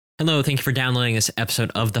Hello, thank you for downloading this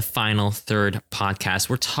episode of the Final Third podcast.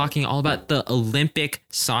 We're talking all about the Olympic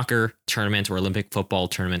soccer tournament, or Olympic football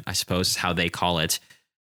tournament, I suppose is how they call it.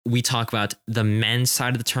 We talk about the men's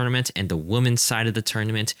side of the tournament and the women's side of the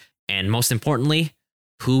tournament, and most importantly,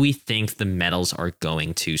 who we think the medals are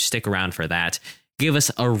going to. Stick around for that. Give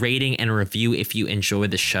us a rating and a review if you enjoy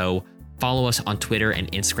the show. Follow us on Twitter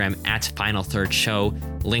and Instagram at Final Third Show.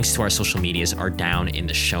 Links to our social medias are down in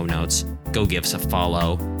the show notes. Go give us a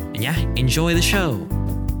follow. And yeah, enjoy the show.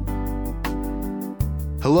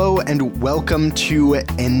 Hello and welcome to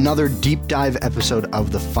another deep dive episode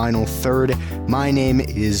of the Final Third. My name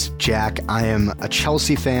is Jack. I am a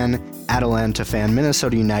Chelsea fan, Atalanta fan,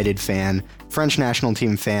 Minnesota United fan, French national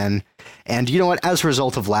team fan, and you know what? As a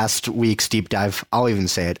result of last week's deep dive, I'll even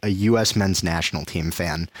say it, a U.S. men's national team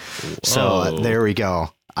fan. Whoa. So there we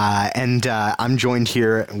go. And I'm joined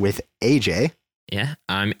here with AJ. Yeah,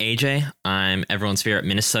 I'm AJ. I'm everyone's favorite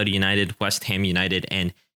Minnesota United, West Ham United,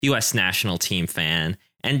 and U.S. national team fan.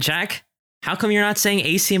 And Jack, how come you're not saying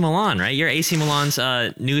AC Milan, right? You're AC Milan's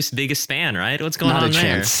newest, biggest fan, right? What's going on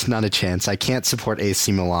there? Not a chance. I can't support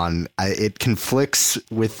AC Milan. It conflicts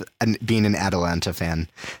with being an Atalanta fan.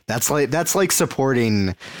 That's like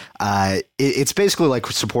supporting. It's basically like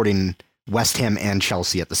supporting West Ham and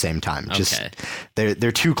Chelsea at the same time. Okay. Just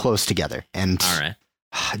they're too close together. And all right.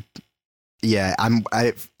 Yeah,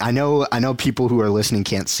 I know people who are listening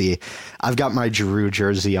can't see. I've got my Giroud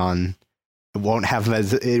jersey on. It won't have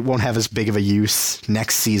as big of a use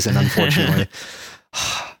next season, unfortunately.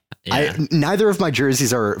 Yeah. Neither of my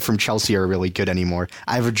jerseys are from Chelsea are really good anymore.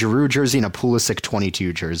 I have a Giroud jersey and a Pulisic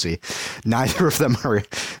 22 jersey. Neither of them are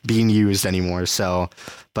being used anymore. So,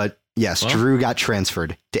 but yes, well, Giroud got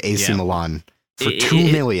transferred to AC Milan for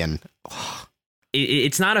 $2 million.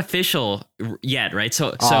 It's not official yet, right?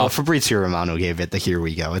 So Fabrizio Romano gave it the here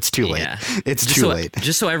we go. It's too late. Yeah. It's too late.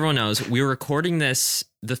 Just so everyone knows, we're recording this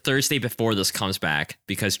the Thursday before this comes back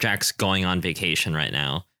because Jack's going on vacation right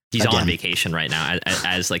now. He's on vacation right now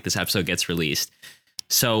as like this episode gets released.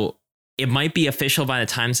 So it might be official by the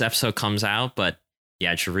time this episode comes out, but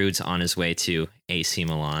yeah, Giroud's on his way to AC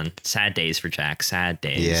Milan. Sad days for Jack. Sad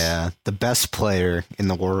days. Yeah, the best player in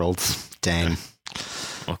the world. Dang.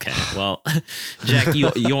 Okay, well, Jack,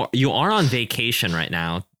 you are on vacation right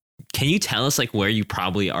now. Can you tell us like where you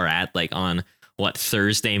probably are at, like on what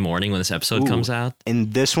Thursday morning when this episode comes out?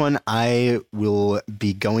 In this one, I will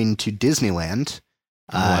be going to Disneyland.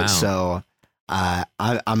 Wow. So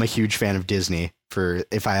I'm a huge fan of Disney. For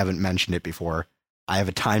if I haven't mentioned it before, I have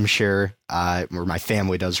a timeshare, or my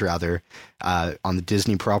family does rather, on the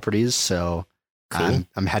Disney properties. So cool.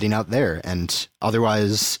 I'm heading out there, and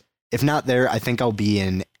otherwise, if not there, I think I'll be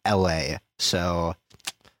in LA. So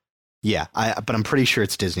yeah, but I'm pretty sure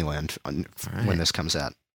it's Disneyland when this comes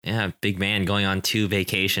out. Yeah, big man going on 2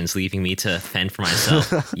 vacations, leaving me to fend for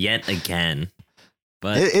myself yet again.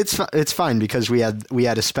 But it's fine because we had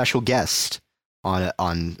a special guest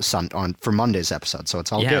for Monday's episode, so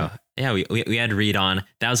it's all good. Yeah, we had Reed on.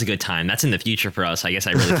 That was a good time. That's in the future for us. I guess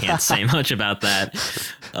I really can't say much about that.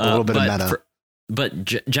 A little bit of meta. But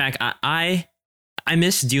Jack, I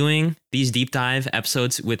miss doing these deep dive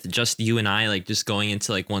episodes with just you and I, like just going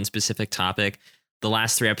into like one specific topic. The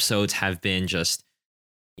last 3 episodes have been just,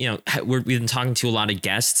 we've been talking to a lot of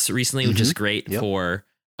guests recently, which is great for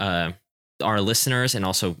our listeners and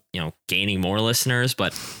also, gaining more listeners.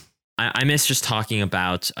 But I miss just talking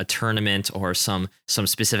about a tournament or some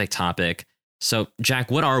specific topic. So,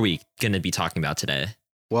 Jack, what are we going to be talking about today?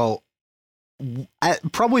 Well,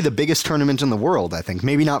 probably the biggest tournament in the world, I think.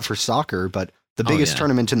 Maybe not for soccer, but the biggest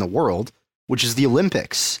tournament in the world, which is the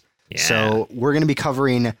Olympics. Yeah. So we're going to be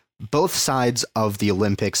covering both sides of the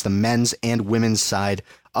Olympics, the men's and women's side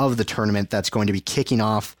of the tournament that's going to be kicking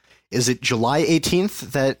off. Is it July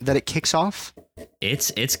 18th that it kicks off?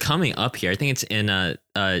 It's coming up here. I think it's in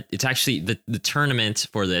it's actually the tournament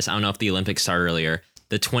for this. I don't know if the Olympics start earlier,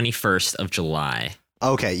 the 21st of July.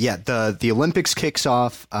 Okay, yeah, the Olympics kicks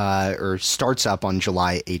off or starts up on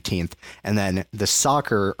July 18th, and then the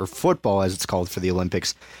soccer or football, as it's called for the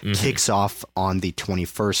Olympics, kicks off on the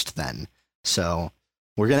 21st then. So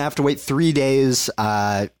we're going to have to wait 3 days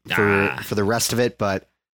for the rest of it. But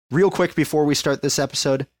real quick before we start this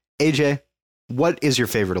episode, AJ, what is your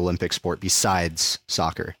favorite Olympic sport besides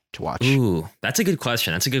soccer to watch? Ooh, that's a good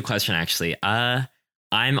question. Actually.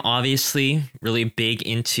 I'm obviously really big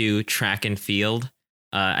into track and field.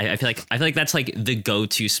 I feel like that's like the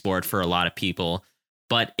go-to sport for a lot of people.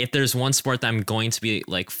 But if there's one sport that I'm going to be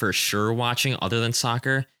like for sure watching other than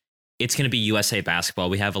soccer, it's going to be USA basketball.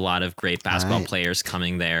 We have a lot of great basketball players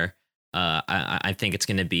coming there. I think it's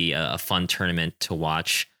going to be a fun tournament to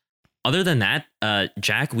watch. other than that,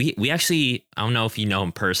 Jack, we actually, I don't know if you know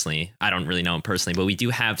him personally. I don't really know him personally, but we do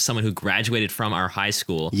have someone who graduated from our high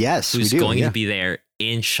school. Yes, who's we do, going yeah. to be there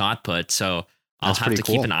in shot put. So I'll That's have to pretty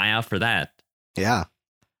keep cool. an eye out for that. Yeah.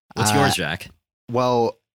 What's yours, Jack?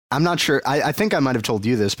 Well, I'm not sure. I think I might have told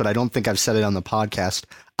you this, but I don't think I've said it on the podcast.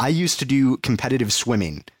 I used to do competitive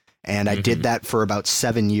swimming, and I did that for about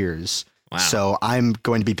 7 years. Wow. So I'm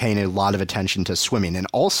going to be paying a lot of attention to swimming. And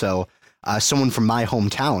also, someone from my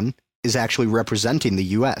hometown is actually representing the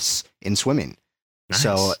U.S. in swimming. Nice.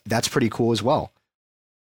 So that's pretty cool as well.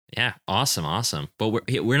 Yeah, awesome. But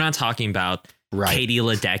we're not talking about Right. Katie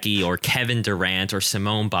Ledecky or Kevin Durant or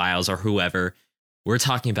Simone Biles or whoever. We're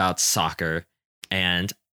talking about soccer.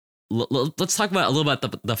 And let's talk about a little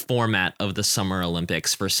about the format of the Summer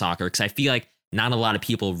Olympics for soccer, because I feel like not a lot of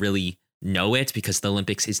people really know it, because the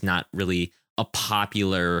Olympics is not really a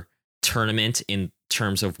popular tournament in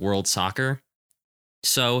terms of world soccer.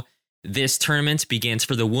 So this tournament begins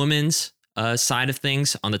for the women's side of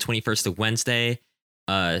things on the 21st of Wednesday.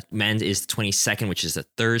 Men's is the 22nd, which is a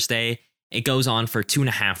Thursday. It goes on for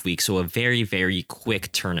 2.5 weeks, so a very, very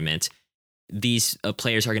quick tournament. These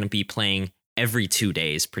players are going to be playing every 2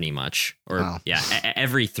 days, pretty much, or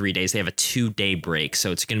every 3 days. They have a 2-day break,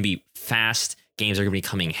 so it's going to be fast. Games are going to be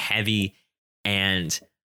coming heavy. And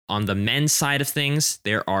on the men's side of things,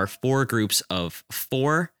 there are 4 groups of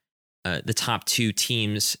 4. The top 2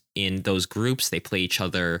 teams in those groups, they play each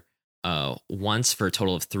other once for a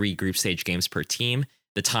total of 3 group stage games per team.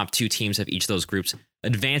 The top 2 teams of each of those groups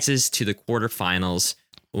advances to the quarterfinals,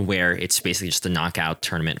 where it's basically just a knockout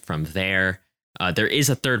tournament from there. There is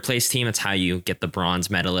a third place team. That's how you get the bronze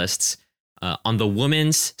medalists. On the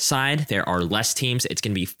women's side, there are less teams. It's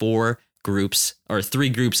going to be 4 groups, or 3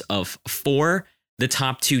 groups of 4. The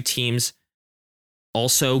top 2 teams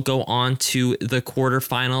also go on to the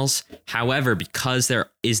quarterfinals. However, because there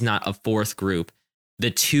is not a 4th group,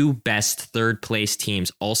 the 2 best third place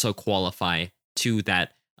teams also qualify to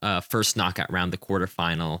that first knockout round, the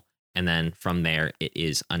quarterfinal. And then from there, it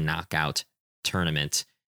is a knockout tournament.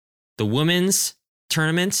 The women's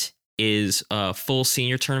tournament is a full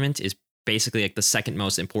senior tournament, is basically like the second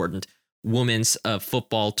most important women's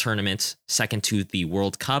football tournament, second to the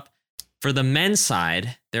World Cup. For the men's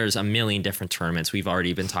side, there's a million different tournaments. We've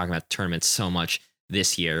already been talking about tournaments so much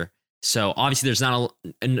this year. So obviously there's not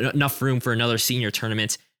enough room for another senior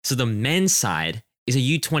tournament. So the men's side is a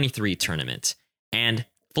U23 tournament. And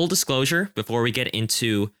full disclosure, before we get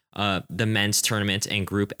into the men's tournament and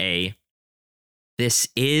Group A, this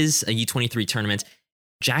is a U23 tournament.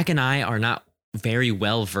 Jack and I are not very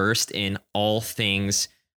well versed in all things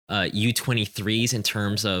U23s in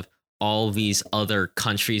terms of all these other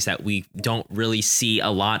countries that we don't really see a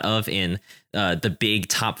lot of in the big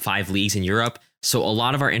top 5 leagues in Europe. So a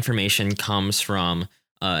lot of our information comes from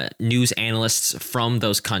news analysts from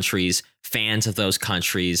those countries, fans of those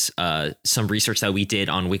countries, some research that we did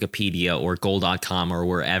on Wikipedia or goal.com or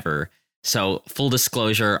wherever. So full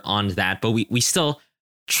disclosure on that, but we still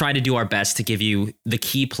try to do our best to give you the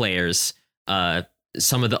key players,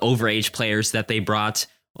 some of the overage players that they brought.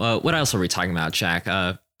 What else are we talking about, Jack?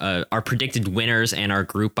 Our predicted winners and our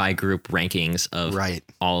group by group rankings of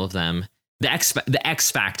all of them. The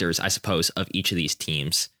X factors, I suppose, of each of these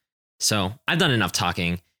teams. So I've done enough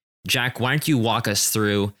talking. Jack, why don't you walk us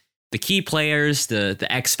through the key players, the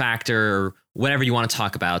X factor, or whatever you want to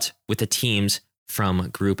talk about with the teams from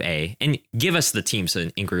Group A, and give us the teams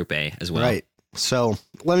in Group A as well. Right. So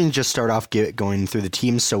let me just start off going through the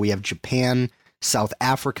teams. So we have Japan, South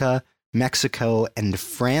Africa, Mexico, and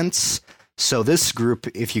France. So this group,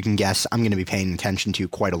 if you can guess, I'm going to be paying attention to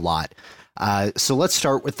quite a lot. So let's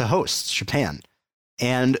start with the hosts, Japan.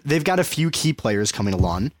 And they've got a few key players coming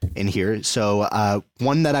along in here. So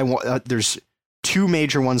one that I want, there's 2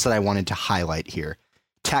 major ones that I wanted to highlight here.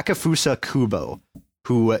 Takefusa Kubo,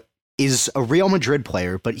 who is a Real Madrid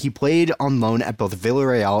player, but he played on loan at both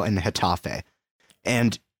Villarreal and Getafe.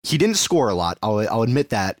 And he didn't score a lot, I'll admit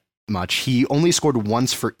that much. He only scored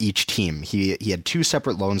once for each team. He had 2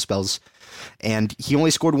 separate loan spells, and he only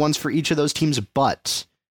scored once for each of those teams, but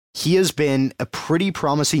he has been a pretty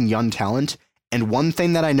promising young talent. And one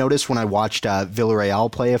thing that I noticed when I watched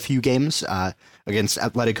Villarreal play a few games against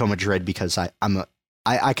Atletico Madrid, because I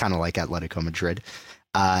kind of like Atletico Madrid,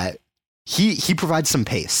 he provides some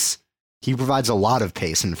pace. He provides a lot of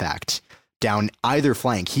pace, in fact, down either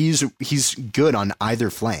flank. He's good on either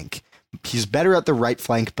flank. He's better at the right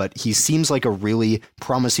flank, but he seems like a really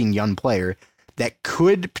promising young player that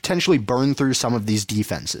could potentially burn through some of these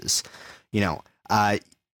defenses. You know,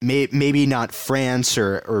 maybe not France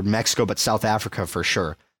or Mexico, but South Africa for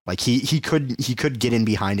sure. Like he could get in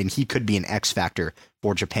behind, and he could be an X factor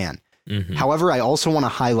for Japan. Mhm. However, I also want to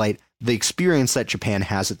highlight the experience that Japan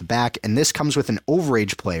has at the back, and this comes with an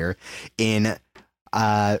overage player in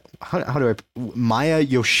Maya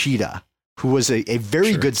Yoshida, who was a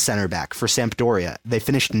very good center back for Sampdoria. They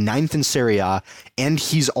finished 9th in Serie A, and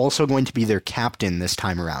he's also going to be their captain this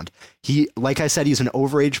time around. He, like I said, he's an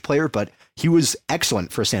overage player, but he was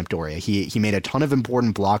excellent for Sampdoria. He made a ton of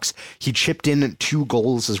important blocks. He chipped in 2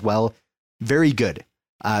 goals as well. Very good.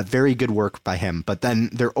 Very good work by him. But then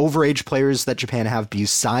their overage players that Japan have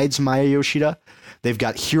besides Maya Yoshida, they've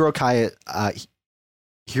got Hirokai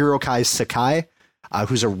Sakai,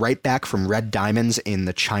 who's a right back from Red Diamonds in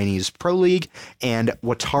the Chinese Pro League, and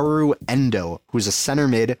Wataru Endo, who's a center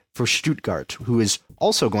mid for Stuttgart, who is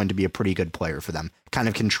also going to be a pretty good player for them, kind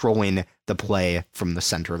of controlling the play from the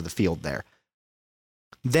center of the field there.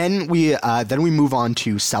 Then we move on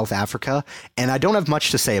to South Africa, and I don't have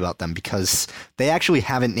much to say about them because they actually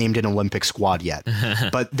haven't named an Olympic squad yet.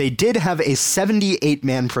 But they did have a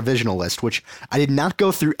 78-man provisional list, which I did not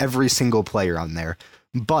go through every single player on there.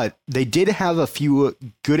 But they did have a few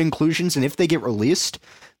good inclusions, and if they get released,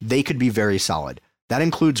 they could be very solid. That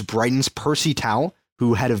includes Brighton's Percy Tau,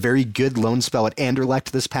 who had a very good loan spell at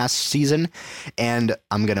Anderlecht this past season, and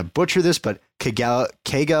I'm going to butcher this, but Kego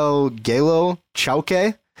Galo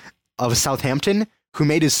Chauke of Southampton, who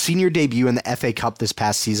made his senior debut in the FA Cup this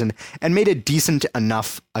past season and made a decent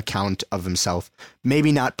enough account of himself.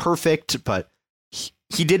 Maybe not perfect, but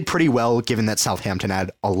he did pretty well given that Southampton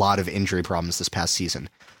had a lot of injury problems this past season.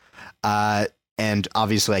 And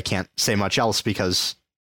obviously I can't say much else because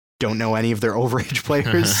don't know any of their overage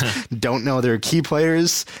players, don't know their key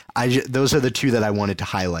players. Those are the 2 that I wanted to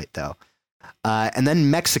highlight though. And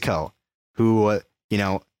then Mexico, who,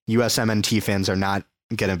 USMNT fans are not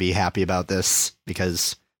going to be happy about this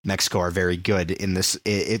because Mexico are very good in this.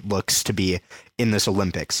 It looks to be in this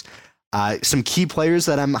Olympics. Some key players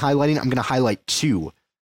that I'm highlighting, I'm going to highlight 2.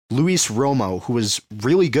 Luis Romo, who was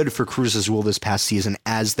really good for Cruz Azul this past season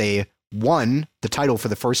as they won the title for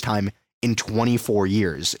the first time in 24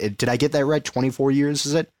 years. Did I get that right? 24 years,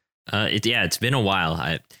 is it? It's been a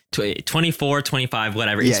while. 24, 25,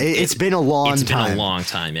 whatever. Yeah, it's been a long time. It's been a long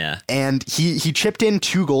time, yeah. And he chipped in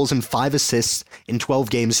 2 goals and 5 assists in 12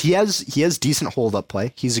 games. He has decent hold-up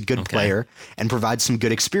play. He's a good player and provides some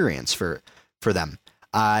good experience for them.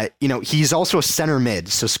 He's also a center mid,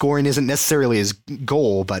 so scoring isn't necessarily his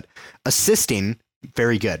goal, but assisting,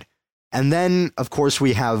 very good. And then, of course,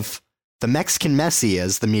 we have the Mexican Messi,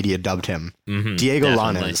 as the media dubbed him, Diego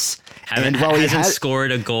Lainez. And while he hasn't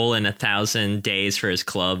scored a goal in 1,000 days for his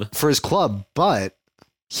club. But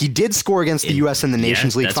he did score against the U.S. in the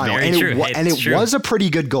Nations League final, and it was a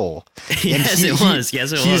pretty good goal. Yes, it was.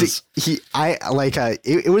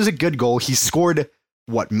 It was a good goal. He scored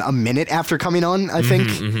a minute after coming on, I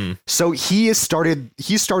think. So he started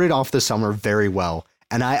off the summer very well,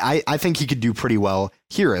 and I think he could do pretty well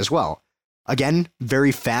here as well. Again,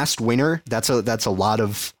 very fast winger. That's a lot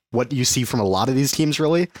of what you see from a lot of these teams,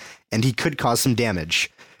 really, and he could cause some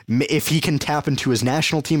damage if he can tap into his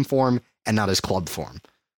national team form and not his club form.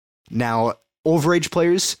 Now, overage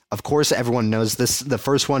players, of course, everyone knows this. The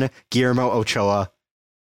first one, Guillermo Ochoa,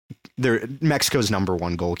 Mexico's number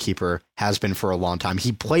 1 goalkeeper, has been for a long time.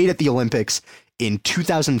 He played at the Olympics in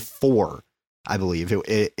 2004, I believe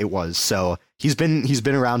it was. So he's been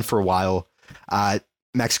around for a while.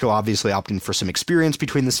 Mexico obviously opting for some experience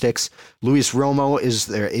between the sticks. Luis Romo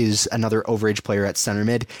is another overage player at center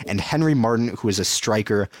mid, and Henry Martin, who is a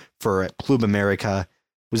striker for Club America,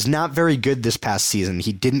 was not very good this past season.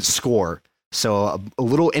 He didn't score, so a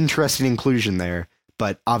little interesting inclusion there,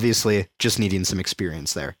 but obviously just needing some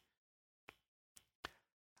experience there.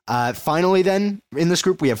 Finally, then, in this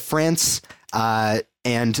group, we have France,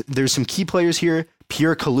 and there's some key players here.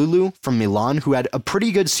 Pierre Kalulu from Milan, who had a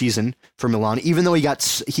pretty good season for Milan, even though he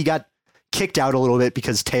got kicked out a little bit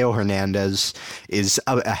because Theo Hernandez is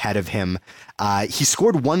ahead of him. He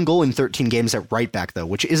scored 1 goal in 13 games at right back, though,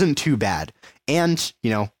 which isn't too bad. And,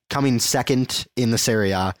 coming second in the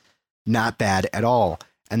Serie A, not bad at all.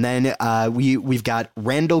 And then we've got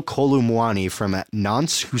Randall Kolo Muani from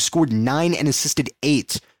Nantes, who scored 9 and assisted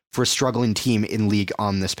 8 for a struggling team in League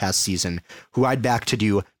On this past season, who I'd back to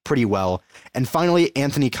do pretty well. And finally,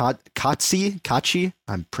 Anthony Kachi,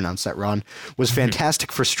 I pronounced that wrong, was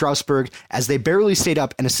fantastic for Strasbourg as they barely stayed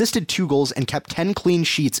up and assisted 2 goals and kept 10 clean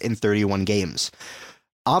sheets in 31 games.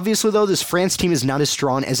 Obviously, though, this France team is not as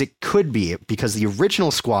strong as it could be because the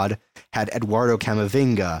original squad had Eduardo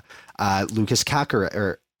Camavinga, Lucas Kakere,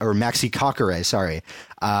 or Maxi Kakere, sorry.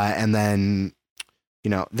 And then,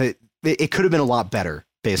 it could have been a lot better,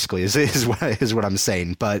 basically, is what I'm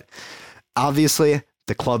saying. But obviously,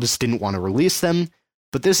 the clubs didn't want to release them.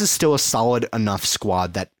 but this is still a solid enough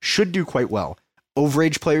squad that should do quite well.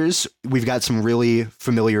 Overage players, we've got some really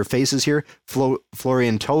familiar faces here.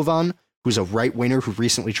 Florian Thauvin, who's a right winger who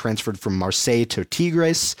recently transferred from Marseille to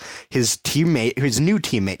Tigres. His new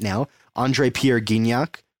teammate now, André-Pierre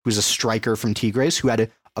Gignac, who's a striker from Tigres, who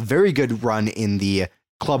had a very good run in the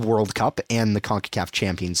Club World Cup and the CONCACAF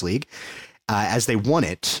Champions League as they won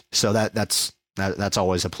it. So that's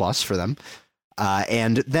always a plus for them.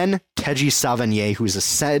 And then Teji Savanier, who's a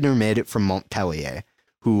center mid from Montpellier,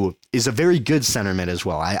 who is a very good center mid as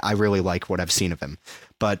well. I really like what I've seen of him.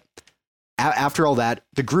 But after all that,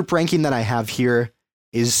 the group ranking that I have here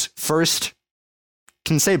is first,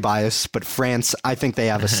 can say bias, but France, I think they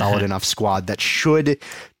have a solid enough squad that should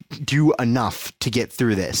do enough to get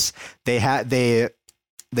through this. They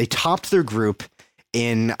topped their group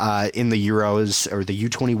in the Euros, or the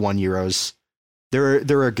U21 Euros.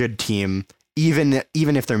 They're a good team, even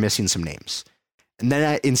if they're missing some names. And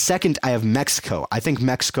then in second, I have Mexico. I think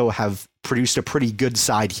Mexico have produced a pretty good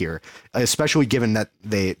side here, especially given that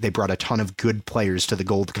they brought a ton of good players to the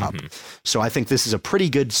Gold Cup. Mm-hmm. So I think this is a pretty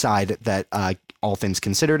good side that all things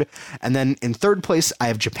considered. And then in third place, I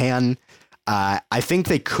have Japan. I think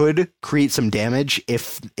they could create some damage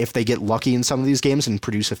if they get lucky in some of these games and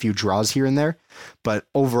produce a few draws here and there. But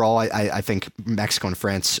overall, I think Mexico and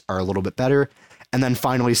France are a little bit better. And then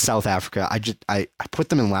finally, South Africa. I put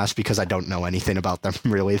them in last because I don't know anything about them,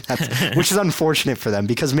 really, which is unfortunate for them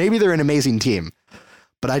because maybe they're an amazing team,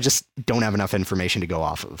 but I just don't have enough information to go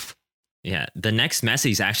off of. Yeah, the next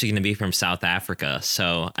Messi is actually going to be from South Africa,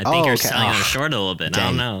 so I think you're selling them short a little bit. Dang. I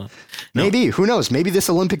don't know. Maybe, who knows? Maybe this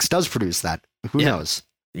Olympics does produce that. Who knows?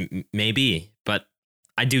 Maybe, but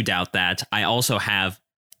I do doubt that. I also have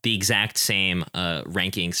the exact same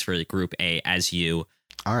rankings for Group A as you.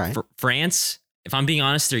 All right. For France, if I'm being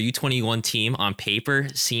honest, their U21 team on paper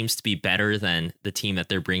seems to be better than the team that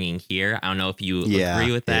they're bringing here. I don't know if you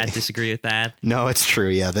agree with that, disagree with that. No, it's true.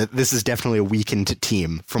 Yeah, this is definitely a weakened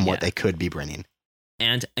team from what they could be bringing.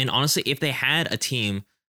 And honestly, if they had a team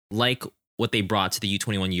like what they brought to the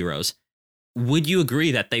U21 Euros, would you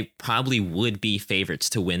agree that they probably would be favorites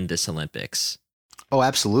to win this Olympics? Oh,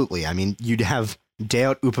 absolutely. I mean, you'd have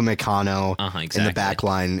Dayot Upamecano in the back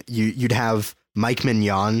line. You'd have Mike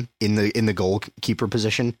Mignon in the goalkeeper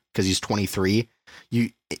position because he's 23.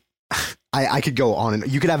 I could go on, and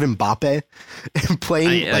you could have Mbappe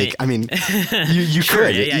playing. You sure,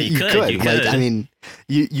 could. Yeah, you could. Like, I mean,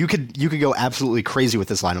 you could go absolutely crazy with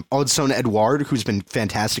this lineup. Odsonne Edouard, who's been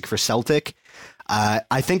fantastic for Celtic.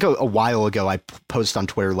 I think a while ago I posted on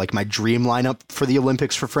Twitter like my dream lineup for the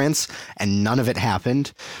Olympics for France, and none of it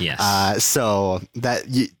happened. Yes. So that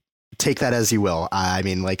you take that as you will. I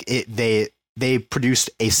mean, like they produced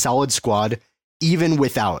a solid squad even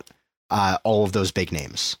without all of those big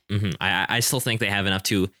names. Mm-hmm. I still think they have enough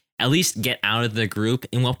to at least get out of the group.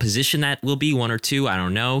 In what position that will be, one or two, I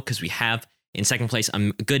don't know, because we have in second place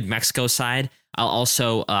a good Mexico side. I'll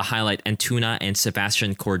also highlight Antuna and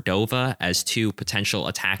Sebastian Cordova as two potential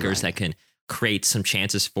attackers that can create some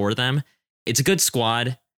chances for them. It's a good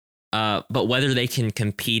squad, but whether they can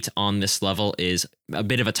compete on this level is a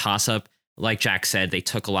bit of a toss-up. Like Jack said, they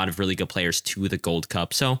took a lot of really good players to the Gold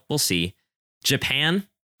Cup, so we'll see. Japan,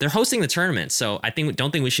 they're hosting the tournament, so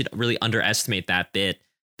don't think we should really underestimate that bit.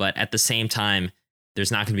 But at the same time,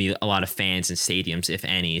 there's not going to be a lot of fans in stadiums, if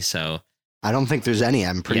any. So I don't think there's any.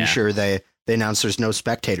 I'm pretty sure they announced there's no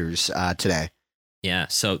spectators today. Yeah,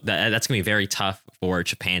 so that's going to be very tough for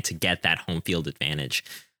Japan to get that home field advantage.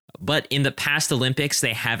 But in the past Olympics,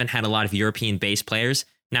 they haven't had a lot of European-based players.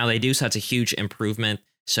 Now they do, so that's a huge improvement.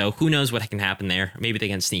 So who knows what can happen there? Maybe they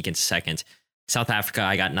can sneak into second. South Africa,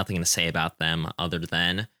 I got nothing to say about them other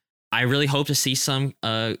than I really hope to see some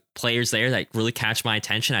players there that really catch my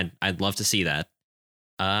attention. I'd love to see that.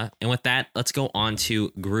 And with that, let's go on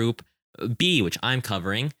to Group B, which I'm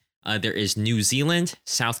covering. There is New Zealand,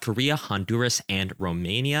 South Korea, Honduras, and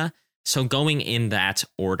Romania. So going in that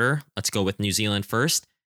order, let's go with New Zealand first.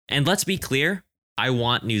 And let's be clear, I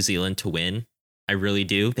want New Zealand to win. I really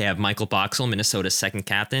do. They have Michael Boxall, Minnesota's second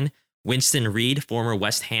captain, Winston Reid, former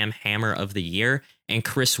West Ham Hammer of the Year, and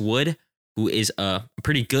Chris Wood, who is a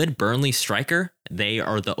pretty good Burnley striker. They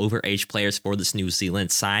are the overage players for this New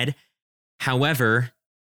Zealand side. However,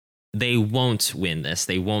 they won't win this.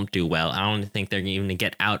 They won't do well. I don't think they're even going to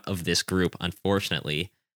get out of this group,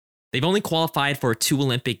 unfortunately. They've only qualified for 2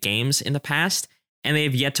 Olympic Games in the past, and they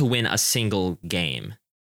have yet to win a single game.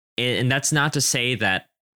 And that's not to say that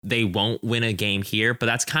they won't win a game here, but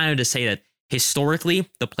that's kind of to say that historically,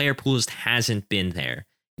 the player pool just hasn't been there.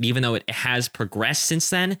 And even though it has progressed since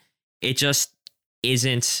then, it just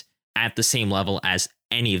isn't at the same level as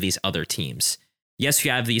any of these other teams. Yes,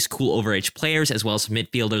 you have these cool overage players, as well as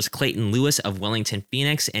midfielders Clayton Lewis of Wellington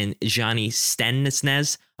Phoenix and Johnny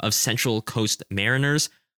Stensnes of Central Coast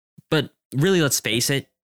Mariners. But really, let's face it,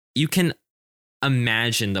 you can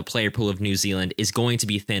imagine the player pool of New Zealand is going to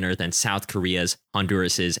be thinner than South Korea's,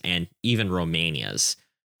 Honduras's, and even Romania's.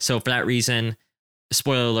 So for that reason,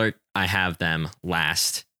 spoiler alert, I have them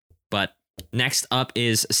last. But next up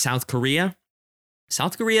is South Korea.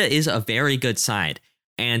 South Korea is a very good side.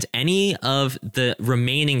 And any of the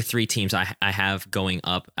remaining 3 teams I have going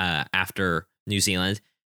up after New Zealand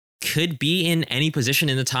could be in any position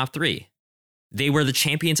in the top 3. They were the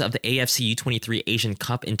champions of the AFC U23 Asian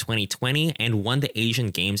Cup in 2020 and won the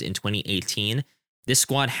Asian Games in 2018. This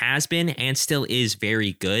squad has been and still is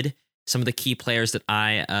very good. Some of the key players that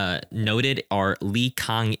I noted are Lee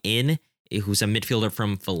Kang-in, who's a midfielder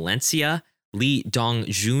from Valencia, Lee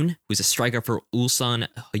Dong-jun, who's a striker for Ulsan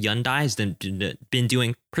Hyundai, has been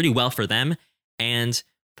doing pretty well for them. And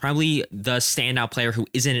probably the standout player who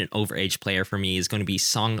isn't an overage player for me is going to be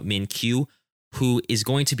Song Min-kyu, who is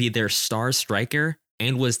going to be their star striker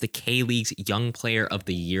and was the K-League's Young Player of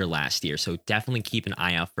the Year last year. So definitely keep an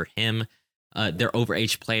eye out for him. Their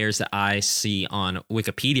overage players that I see on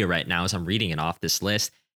Wikipedia right now as I'm reading it off this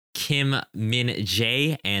list, Kim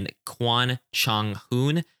Min-jae and Kwon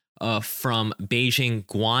Chong-hoon from Beijing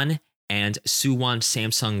Guan and Suwon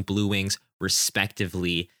Samsung Blue Wings,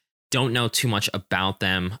 respectively. Don't know too much about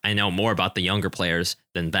them. I know more about the younger players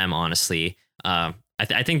than them, honestly.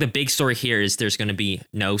 I think the big story here is there's going to be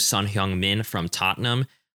no Son Heung-min from Tottenham.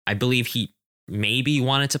 I believe he maybe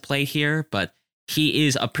wanted to play here, but he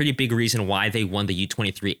is a pretty big reason why they won the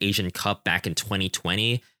U23 Asian Cup back in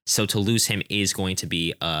 2020. So to lose him is going to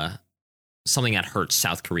be something that hurts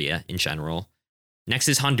South Korea in general. Next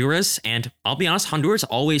is Honduras, and I'll be honest, Honduras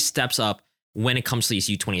always steps up when it comes to these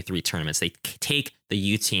U23 tournaments. They take the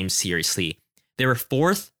U team seriously. They were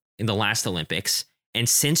 4th in the last Olympics, and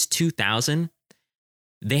since 2000,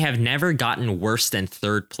 they have never gotten worse than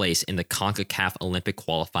 3rd place in the CONCACAF Olympic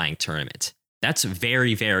qualifying tournament. That's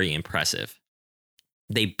very, very impressive.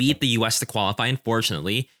 They beat the U.S. to qualify,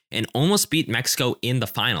 unfortunately, and almost beat Mexico in the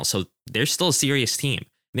final. So they're still a serious team.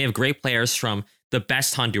 They have great players from the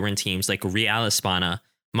best Honduran teams like Real España,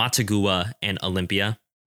 Motagua, and Olympia.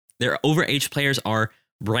 Their overage players are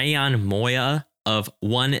Brian Moya of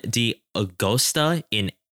 1 de Agosta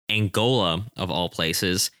in Angola, of all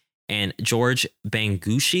places, and George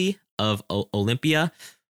Bangushi of Olympia,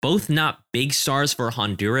 both not big stars for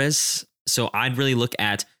Honduras. So I'd really look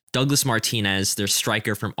at Douglas Martinez, their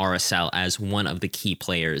striker from RSL, as one of the key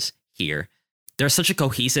players here. They're such a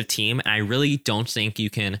cohesive team, and I really don't think you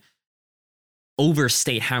can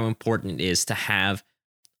overstate how important it is to have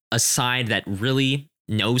a side that really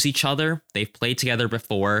knows each other. They've played together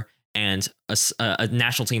before, and a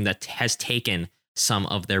national team that has taken some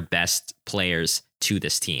of their best players to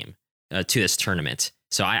this team, to this tournament.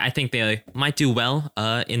 So I think they might do well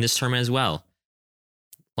in this tournament as well.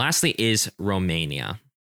 Lastly is Romania.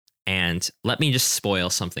 And let me just spoil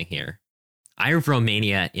something here. I have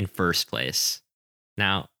Romania in 1st place.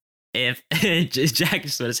 Now, if Jack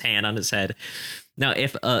just put his hand on his head. Now,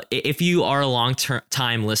 if you are a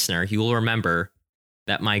long-time listener, you will remember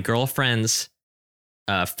that my girlfriend's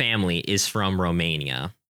family is from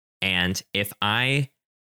Romania. And if I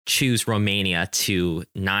choose Romania to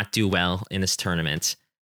not do well in this tournament,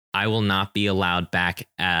 I will not be allowed back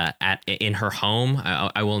in her home.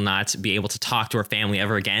 I will not be able to talk to her family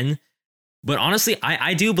ever again. But honestly,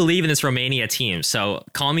 I do believe in this Romania team. So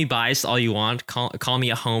call me biased all you want. Call me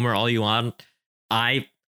a homer all you want. I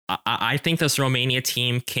think this Romania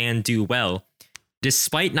team can do well,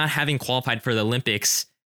 despite not having qualified for the Olympics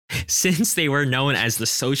since they were known as the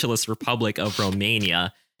Socialist Republic of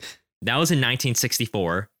Romania. That was in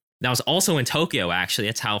 1964. That was also in Tokyo, actually.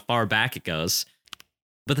 That's how far back it goes.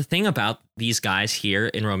 But the thing about these guys here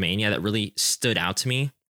in Romania that really stood out to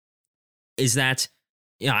me is that,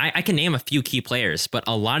 you know, I can name a few key players, but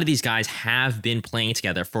a lot of these guys have been playing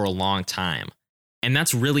together for a long time. And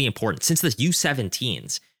that's really important. Since the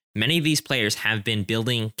U17s, many of these players have been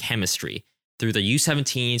building chemistry through the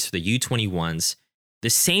U17s, through the U21s, the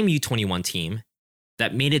same U21 team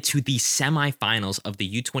that made it to the semifinals of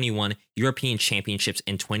the U21 European Championships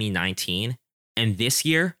in 2019. And this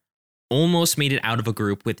year, almost made it out of a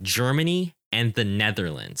group with Germany and the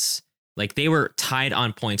Netherlands. Like, they were tied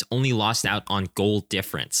on points, only lost out on goal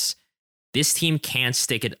difference. This team can't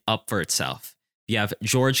stick it up for itself. You have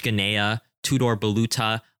George Ganea, Tudor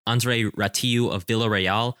Beluta, Andre Ratiu of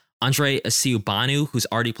Villarreal, Andre Asiubanu, who's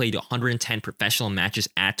already played 110 professional matches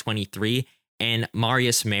at 23, and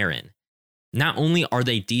Marius Marin. Not only are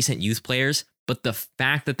they decent youth players, But the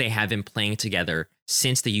fact that they have been playing together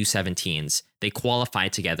since the U17s, they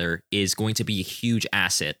qualified together, is going to be a huge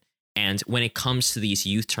asset. And when it comes to these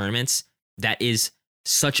youth tournaments, that is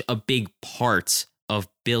such a big part of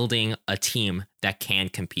building a team that can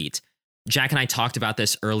compete. Jack and I talked about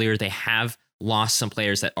this earlier. They have lost some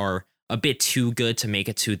players that are a bit too good to make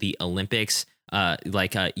it to the Olympics,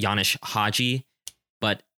 like Janis Hadji.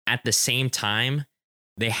 But at the same time,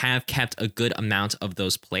 they have kept a good amount of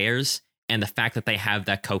those players. And the fact that they have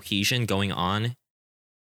that cohesion going on,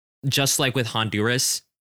 just like with Honduras,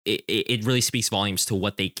 it really speaks volumes to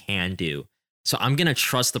what they can do. So I'm going to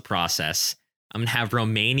trust the process. I'm going to have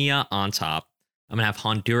Romania on top. I'm going to have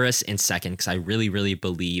Honduras in second because I really, really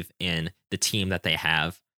believe in the team that they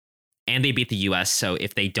have. And they beat the US, so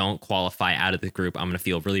if they don't qualify out of the group, I'm going to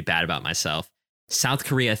feel really bad about myself. South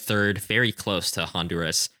Korea third, very close to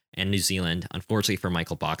Honduras, and New Zealand, unfortunately for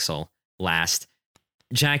Michael Boxall, last.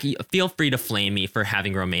 Jack, feel free to flame me for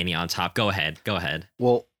having Romania on top. Go ahead.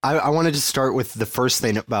 Well, I wanted to start with the first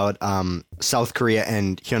thing about South Korea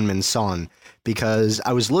and Heung-min Son, because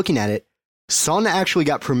I was looking at it. Son actually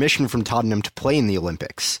got permission from Tottenham to play in the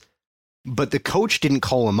Olympics, but the coach didn't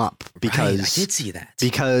call him up because I did see that.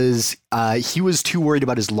 Because he was too worried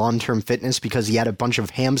about his long-term fitness because he had a bunch of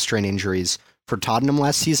hamstring injuries for Tottenham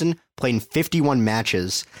last season, playing 51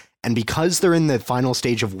 matches, and because they're in the final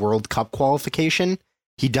stage of World Cup qualification,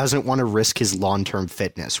 he doesn't want to risk his long-term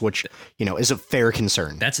fitness, which, you know, is a fair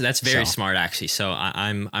concern. That's very smart, actually. So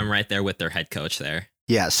I'm right there with their head coach there.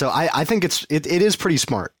 Yeah, so I think it is pretty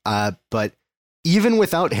smart. But even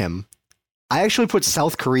without him, I actually put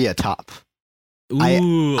South Korea top.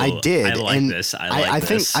 Ooh, I did. I like this.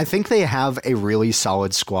 I think they have a really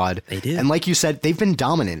solid squad. They do. And like you said, they've been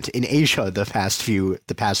dominant in Asia the past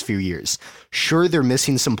few years. Sure, they're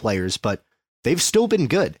missing some players, but they've still been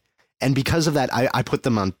good. And because of that, I put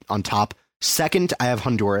them on top. Second, I have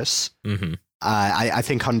Honduras. Mm-hmm. I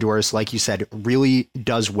think Honduras, like you said, really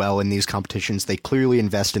does well in these competitions. They clearly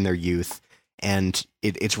invest in their youth, and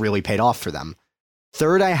it's really paid off for them.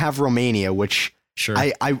 Third, I have Romania, which sure.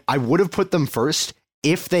 I would have put them first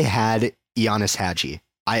if they had Janis Hadji.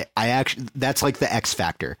 I actually, that's like the X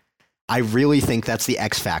factor. I really think that's the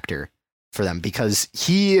X factor for them because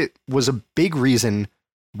he was a big reason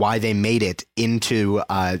why they made it into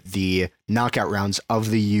the knockout rounds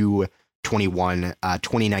of the U21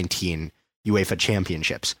 2019 UEFA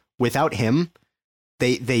Championships. Without him,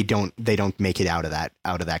 they don't make it out of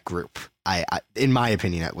that group. I in my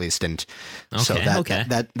opinion at least, and so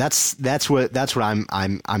that's what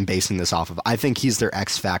I'm basing this off of. I think he's their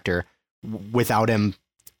X factor. Without him,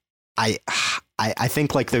 I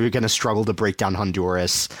think like they're going to struggle to break down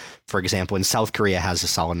Honduras, for example, and South Korea has a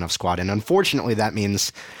solid enough squad. And unfortunately, that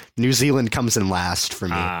means New Zealand comes in last for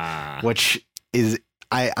me, which is,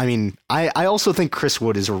 I also think Chris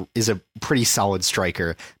Wood is a pretty solid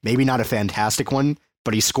striker. Maybe not a fantastic one,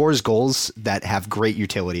 but he scores goals that have great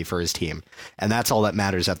utility for his team. And that's all that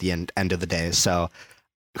matters at the end of the day. So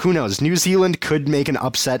who knows? New Zealand could make an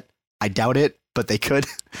upset. I doubt it, but they could.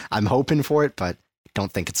 I'm hoping for it, but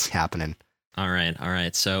don't think it's happening. All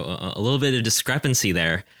right. So a little bit of discrepancy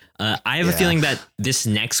there. I have a feeling that this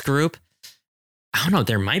next group, I don't know,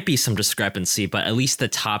 there might be some discrepancy, but at least the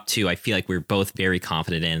top two, I feel like we're both very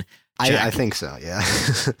confident in. Jack, I think so, yeah.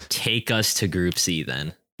 Take us to Group C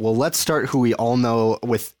then. Well, let's start who we all know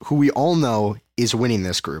is winning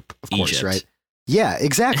this group, of course, Egypt. right? Yeah,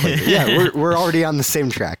 exactly. Yeah, we're already on the same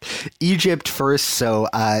track. Egypt first, so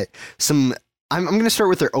I'm going to start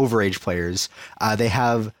with their overage players. They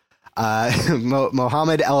have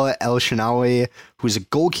Mohamed El Shanawi, who's a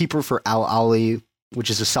goalkeeper for Al Ahly, which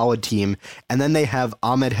is a solid team, and then they have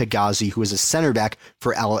Ahmed Higazi, who is a center back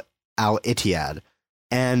for Al Ittihad.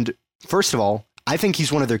 And first of all, I think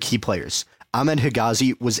he's one of their key players. Ahmed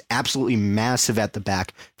Higazi was absolutely massive at the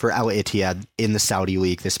back for Al Ittihad in the Saudi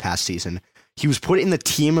League this past season. He was put in the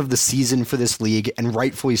team of the season for this league, and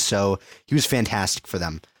rightfully so. He was fantastic for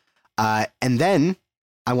them. And then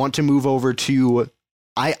I want to move over to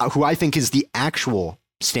who I think is the actual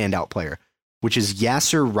standout player, which is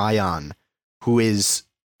Yasser Ryan, who is,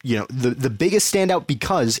 the biggest standout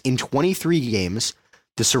because in 23 games,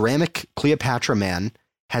 the Ceramic Cleopatra man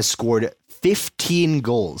has scored 15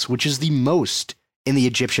 goals, which is the most in the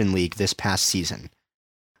Egyptian league this past season.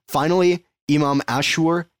 Finally, Imam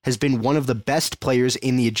Ashur has been one of the best players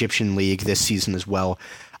in the Egyptian league this season as well.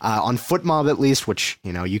 On FootMob at least, which,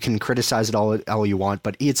 you can criticize it all you want,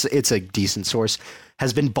 but it's a decent source,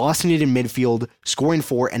 has been bossing it in midfield, scoring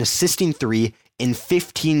 4 and assisting 3 in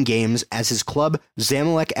 15 games as his club,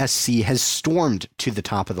 Zamalek SC, has stormed to the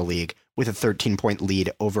top of the league with a 13-point lead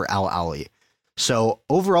over Al Ahly. So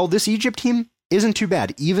overall, this Egypt team, isn't too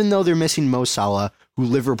bad, even though they're missing Mo Salah, who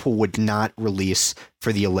Liverpool would not release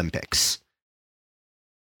for the Olympics.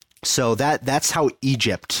 So that's how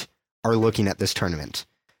Egypt are looking at this tournament.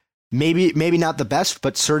 Maybe not the best,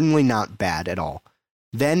 but certainly not bad at all.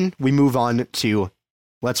 Then we move on to,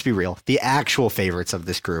 let's be real, the actual favorites of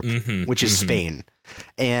this group, which is Spain.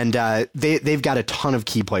 And they've got a ton of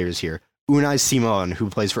key players here. Unai Simon, who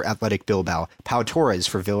plays for Athletic Bilbao, Pau Torres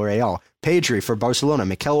for Villarreal, Pedri for Barcelona,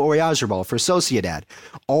 Mikel Oyarzabal for Sociedad,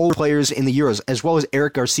 all players in the Euros, as well as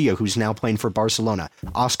Eric Garcia, who's now playing for Barcelona,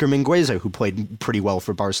 Oscar Mingueza, who played pretty well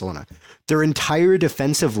for Barcelona. Their entire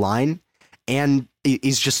defensive line and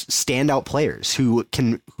is just standout players who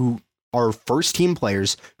are first team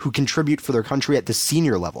players who contribute for their country at the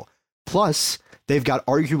senior level. Plus, they've got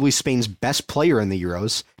arguably Spain's best player in the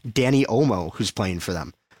Euros, Dani Olmo, who's playing for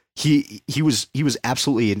them. He was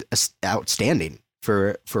absolutely outstanding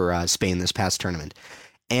for Spain this past tournament.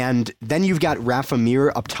 And then you've got Rafa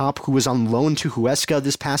Mir up top, who was on loan to Huesca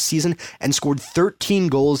this past season and scored 13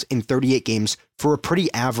 goals in 38 games for a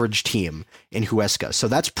pretty average team in Huesca. So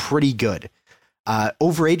that's pretty good.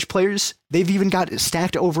 Overage players, they've even got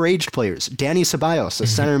stacked overaged players. Dani Ceballos, a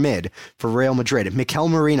center mid for Real Madrid. Mikel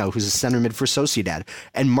Merino, who's a center mid for Sociedad.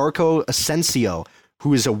 And Marco Asensio,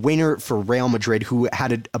 who is a winger for Real Madrid, who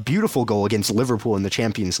had a beautiful goal against Liverpool in the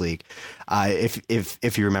Champions League,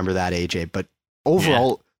 if you remember that, AJ. But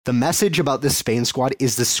overall, the message about this Spain squad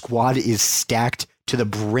is the squad is stacked to the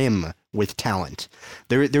brim with talent.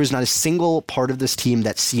 There is not a single part of this team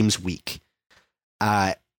that seems weak.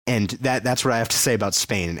 And that's what I have to say about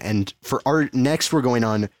Spain. And for our next, we're going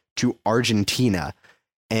on to Argentina.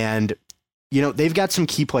 And, they've got some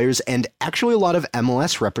key players and actually a lot of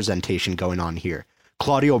MLS representation going on here.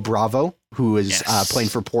 Claudio Bravo, who is playing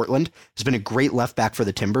for Portland, has been a great left back for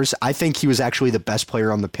the Timbers. I think he was actually the best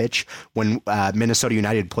player on the pitch when Minnesota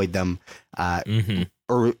United played them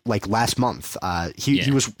or like last month. He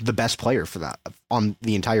was the best player for that on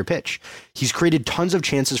the entire pitch. He's created tons of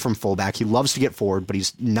chances from fullback. He loves to get forward, but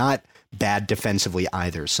he's not bad defensively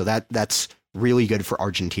either. So that's really good for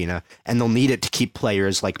Argentina, and they'll need it to keep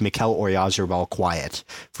players like Mikel Oyarzabal quiet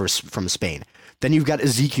from Spain. Then you've got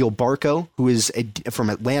Ezequiel Barco, who is from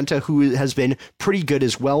Atlanta, who has been pretty good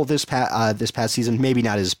as well this past season. Maybe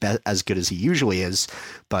not as good as he usually is,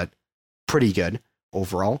 but pretty good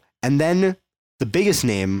overall. And then the biggest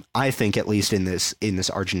name, I think, at least in this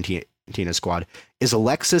Argentina squad, is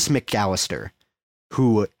Alexis McAllister,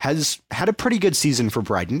 who has had a pretty good season for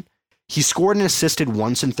Brighton. He scored and assisted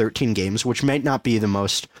once in 13 games, which might not be the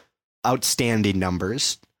most outstanding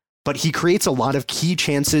numbers, but he creates a lot of key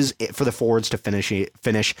chances for the forwards to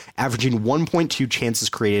finish, averaging 1.2 chances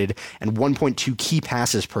created and 1.2 key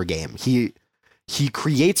passes per game. He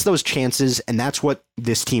creates those chances, and that's what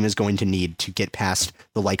this team is going to need to get past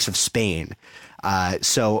the likes of Spain.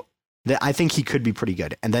 So I think he could be pretty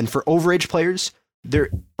good. And then for overage players,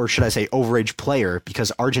 or should I say overage player,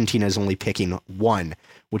 because Argentina is only picking one,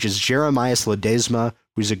 which is Jeremias Ledesma,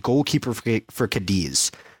 who's a goalkeeper for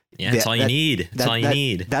Cadiz. Yeah, that's all you need. That's all you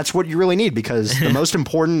need. That's what you really need, because the most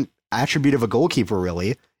important attribute of a goalkeeper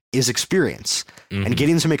really is experience. And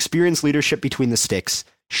getting some experienced leadership between the sticks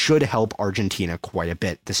should help Argentina quite a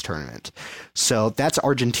bit this tournament. So that's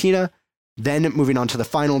Argentina. Then moving on to the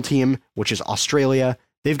final team, which is Australia.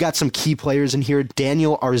 They've got some key players in here.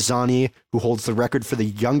 Daniel Arzani, who holds the record for the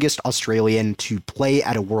youngest Australian to play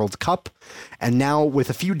at a World Cup. And now,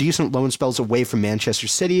 with a few decent loan spells away from Manchester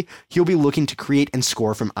City, he'll be looking to create and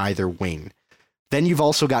score from either wing. Then you've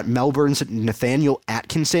also got Melbourne's Nathaniel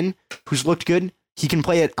Atkinson, who's looked good. He can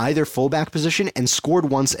play at either fullback position and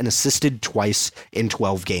scored once and assisted twice in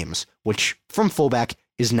 12 games, which, from fullback,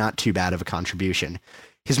 is not too bad of a contribution.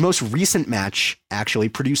 His most recent match actually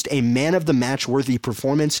produced a man-of-the-match worthy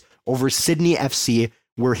performance over Sydney FC,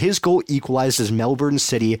 where his goal equalized as Melbourne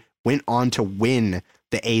City went on to win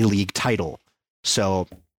the A-League title. So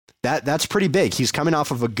that's pretty big. He's coming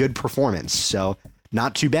off of a good performance, so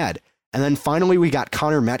not too bad. And then finally, we got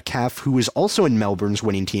Connor Metcalf, who is also in Melbourne's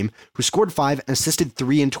winning team, who scored 5 and assisted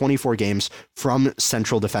 3 in 24 games from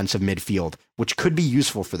central defensive midfield, which could be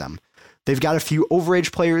useful for them. They've got a few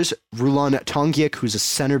overage players, Rulan Tongiak, who's a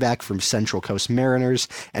center back from Central Coast Mariners,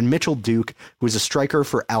 and Mitchell Duke, who is a striker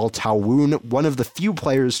for Al Tawoun, one of the few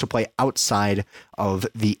players to play outside of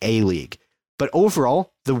the A-League. But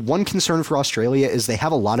overall, the one concern for Australia is they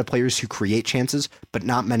have a lot of players who create chances, but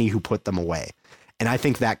not many who put them away. And I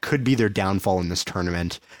think that could be their downfall in this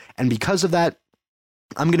tournament. And because of that,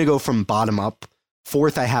 I'm going to go from bottom up.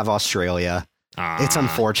 Fourth, I have Australia. It's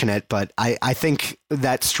unfortunate, but I think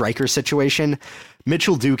that striker situation,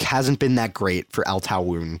 Mitchell Duke hasn't been that great for Al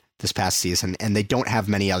Tawun this past season, and they don't have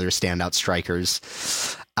many other standout strikers.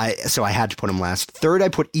 So I had to put him last. Third, I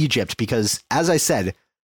put Egypt because, as I said,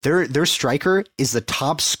 their striker is the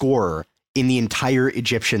top scorer in the entire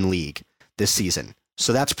Egyptian league this season.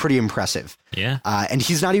 So that's pretty impressive. Yeah. And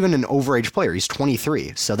he's not even an overage player. He's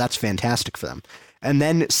 23. So that's fantastic for them. And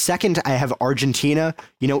then second, I have Argentina,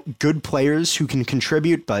 good players who can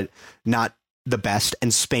contribute, but not the best.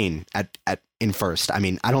 And Spain in first. I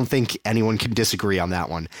mean, I don't think anyone can disagree on that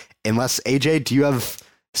one. Unless, AJ, do you have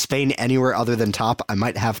Spain anywhere other than top? I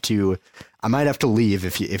might have to leave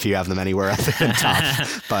if you have them anywhere other than top.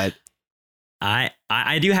 But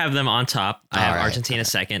I do have them on top. I have right. Argentina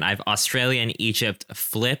second. I have Australia and Egypt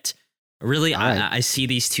flipped. Really, I see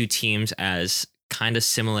these two teams as kind of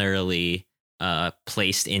similarly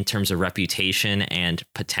placed in terms of reputation and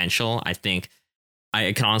potential. I think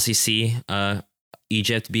I can honestly see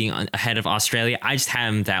Egypt being ahead of Australia. I just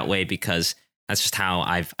have them that way because that's just how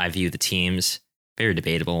I view the teams. Very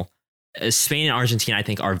debatable. Spain and Argentina, I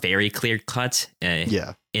think, are very clear cut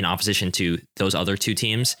in opposition to those other two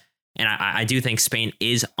teams. And I do think Spain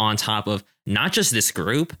is on top of not just this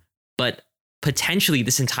group, but potentially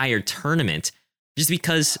this entire tournament, just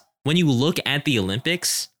because when you look at the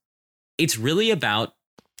Olympics, it's really about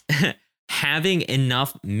having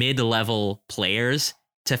enough mid-level players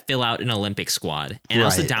to fill out an Olympic squad. And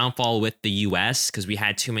that's the downfall with the US, because we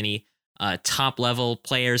had too many top-level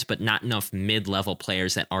players, but not enough mid-level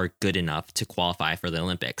players that are good enough to qualify for the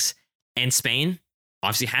Olympics. And Spain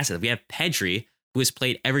obviously has it. We have Pedri, who has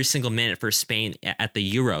played every single minute for Spain at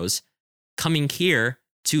the Euros, coming here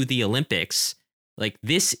to the Olympics. Like,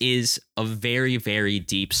 this is a very, very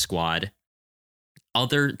deep squad.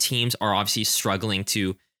 Other teams are obviously struggling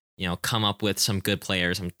to, come up with some good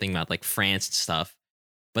players. I'm thinking about like France and stuff.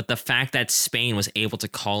 But the fact that Spain was able to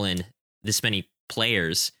call in this many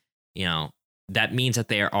players, that means that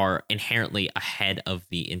they are inherently ahead of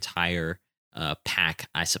the entire pack,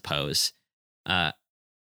 I suppose. I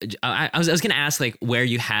was going to ask like where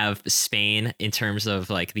you have Spain in terms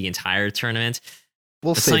of like the entire tournament.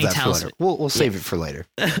 We'll save that for later. We'll save it for later.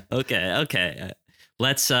 Okay.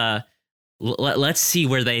 Let's see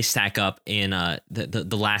where they stack up in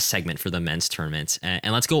the last segment for the men's tournament,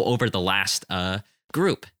 and let's go over the last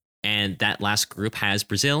group. And that last group has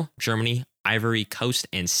Brazil, Germany, Ivory Coast,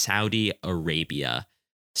 and Saudi Arabia.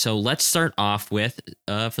 So let's start off with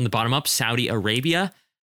from the bottom up, Saudi Arabia.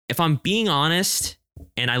 If I'm being honest,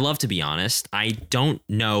 and I love to be honest, I don't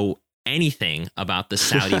know anything about the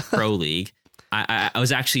Saudi Pro League. I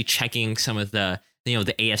was actually checking some of the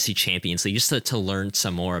AFC Champions League just to learn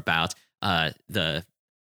some more about the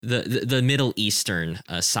Middle Eastern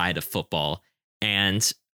side of football,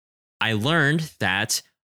 and I learned that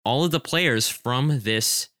all of the players from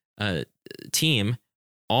this team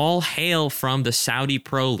all hail from the Saudi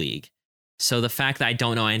Pro League. So the fact that I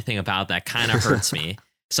don't know anything about that kind of hurts me.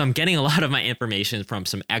 So I'm getting a lot of my information from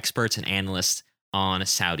some experts and analysts on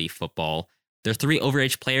Saudi football. Their three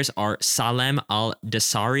overage players are Salem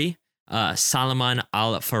Al-Dasari, Salman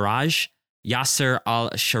Al-Faraj, Yasser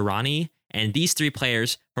Al-Sharani, and these three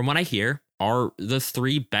players, from what I hear, are the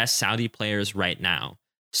three best Saudi players right now.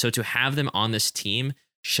 So to have them on this team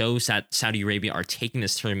shows that Saudi Arabia are taking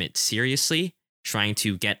this tournament seriously, trying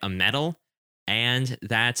to get a medal, and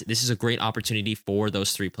that this is a great opportunity for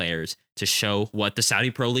those three players to show what the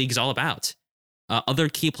Saudi Pro League is all about. Other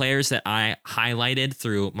key players that I highlighted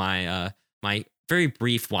through my my very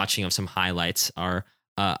brief watching of some highlights are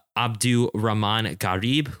Abdu Rahman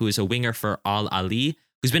Garib, who is a winger for Al Ali,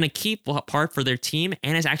 who's been a key part for their team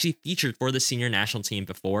and has actually featured for the senior national team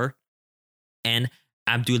before, and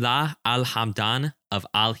Abdullah Al-Hamdan of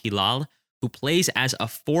Al Hilal, who plays as a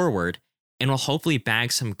forward and will hopefully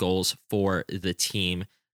bag some goals for the team.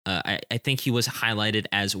 I think he was highlighted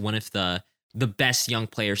as one of the best young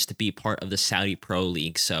players to be part of the Saudi Pro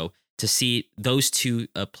League. So to see those two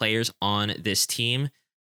players on this team,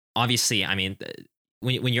 obviously, I mean,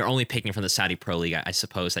 when you're only picking from the Saudi Pro League, I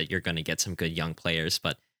suppose that you're going to get some good young players,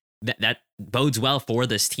 but that bodes well for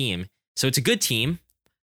this team. So it's a good team,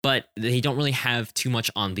 but they don't really have too much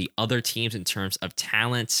on the other teams in terms of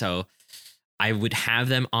talent. So I would have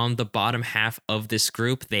them on the bottom half of this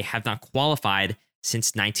group. They have not qualified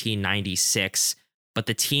since 1996, but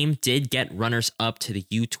the team did get runners up to the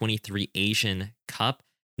U23 Asian Cup,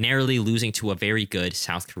 narrowly losing to a very good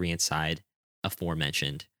South Korean side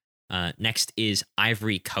aforementioned. Next is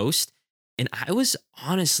Ivory Coast. And I was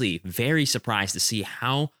honestly very surprised to see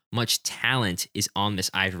how much talent is on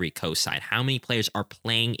this Ivory Coast side. How many players are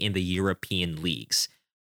playing in the European leagues.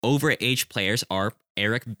 overage players are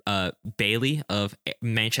Eric Bailey of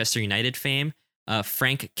Manchester United fame,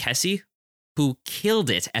 Frank Kessie, who killed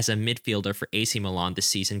it as a midfielder for AC Milan this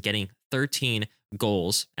season, getting 13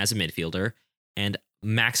 goals as a midfielder, and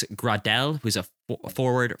Max Gradel, who's a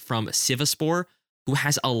forward from Sivasspor, who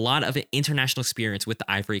has a lot of international experience with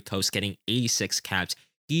the Ivory Coast, getting 86 caps.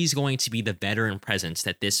 He's going to be the veteran presence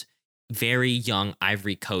that this very young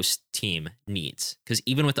Ivory Coast team needs. Because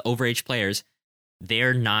even with the overage players,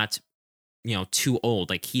 they're not, too old.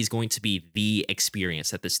 Like, he's going to be the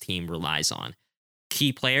experience that this team relies on.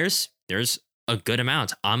 Key players, there's a good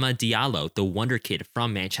amount. Ama Diallo, the wonder kid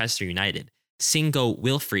from Manchester United. Singo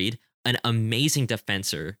Wilfried, an amazing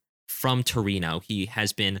defender from Torino. He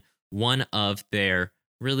has been one of their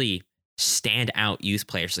really standout youth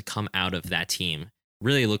players to come out of that team.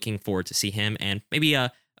 Really looking forward to see him. And maybe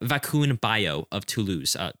Vakun Bayo of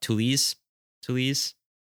Toulouse. Toulouse?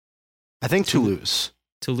 I think Toulouse.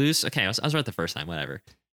 Toulouse? Okay, I was right the first time, whatever.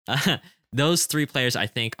 Those three players, I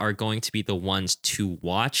think, are going to be the ones to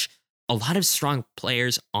watch. A lot of strong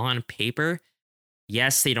players on paper.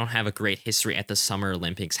 Yes, they don't have a great history at the Summer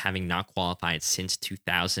Olympics, having not qualified since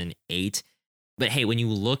 2008. But hey, when you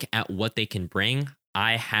look at what they can bring,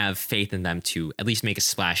 I have faith in them to at least make a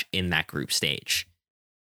splash in that group stage.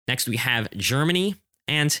 Next, we have Germany,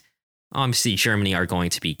 and obviously Germany are going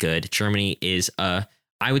to be good. Germany is, I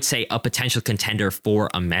would say, a potential contender for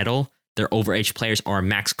a medal. Their overage players are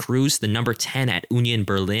Max Kruse, the number 10 at Union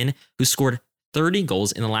Berlin, who scored 30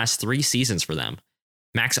 goals in the last 3 seasons for them.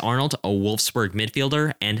 Max Arnold, a Wolfsburg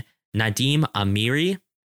midfielder, and Nadim Amiri.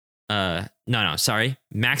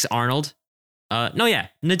 Max Arnold. Nadim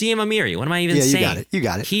Amiri. What am I even saying? You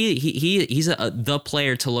got it. He's the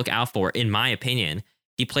player to look out for, in my opinion.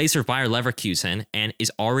 He plays for Bayer Leverkusen and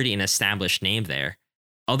is already an established name there.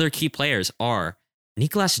 Other key players are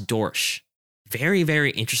Niklas Dorsch. Very,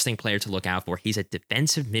 very interesting player to look out for. He's a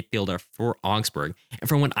defensive midfielder for Augsburg. And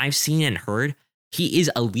from what I've seen and heard, he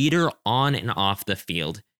is a leader on and off the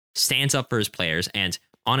field, stands up for his players, and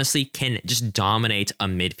honestly can just dominate a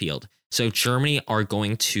midfield. So Germany are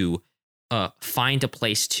going to find a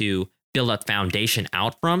place to build a foundation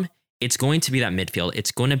out from. It's going to be that midfield.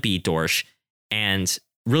 It's going to be Dorsch, and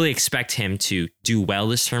really expect him to do well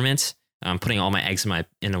this tournament. I'm putting all my eggs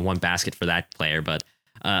in one basket for that player, but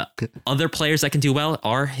other players that can do well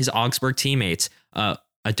are his Augsburg teammates,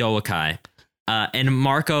 Adoakai and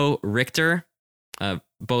Marco Richter,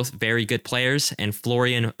 both very good players, and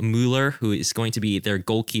Florian Müller, who is going to be their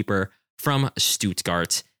goalkeeper from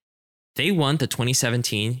Stuttgart. They won the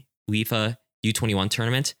 2017 UEFA U21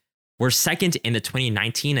 tournament, were second in the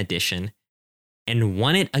 2019 edition, and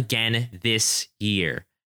won it again this year.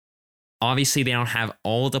 Obviously, they don't have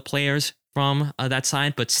all the players from that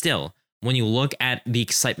side, but still, when you look at the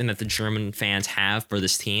excitement that the German fans have for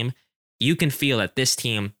this team, you can feel that this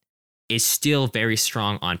team is still very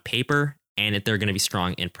strong on paper, and that they're going to be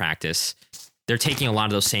strong in practice. They're taking a lot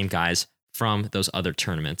of those same guys from those other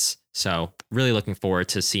tournaments. So really looking forward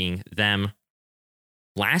to seeing them.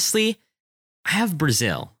 Lastly, I have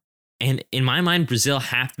Brazil. And in my mind, Brazil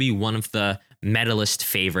have to be one of the medalist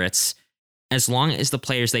favorites. As long as the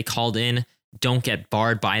players they called in don't get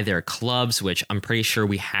barred by their clubs, which I'm pretty sure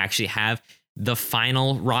we actually have the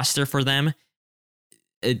final roster for them,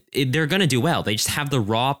 they're going to do well. They just have the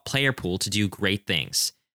raw player pool to do great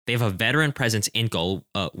things. They have a veteran presence in goal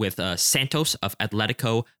with Santos of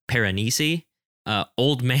Atletico Paranaense,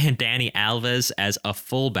 old man Dani Alves as a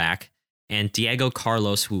fullback, and Diego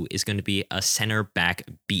Carlos, who is going to be a center back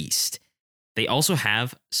beast. They also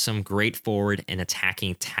have some great forward and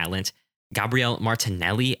attacking talent. Gabriel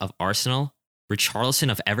Martinelli of Arsenal, Richarlison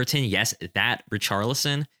of Everton, yes, that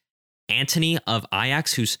Richarlison, Antony of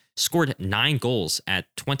Ajax, who's scored 9 goals at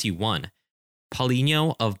 21,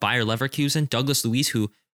 Paulinho of Bayer Leverkusen, Douglas Luiz, who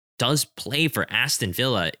does play for Aston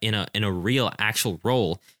Villa in a real actual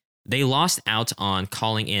role. They lost out on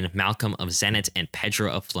calling in Malcolm of Zenit and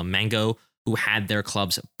Pedro of Flamengo, who had their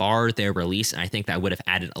clubs bar their release, and I think that would have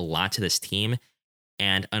added a lot to this team.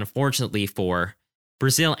 And unfortunately for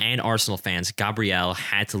Brazil and Arsenal fans, Gabriel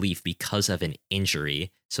had to leave because of an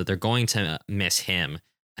injury, so they're going to miss him.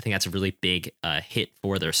 I think that's a really big hit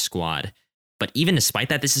for their squad. But even despite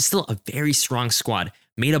that, this is still a very strong squad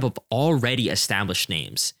made up of already established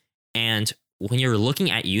names. And when you're looking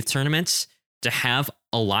at youth tournaments, to have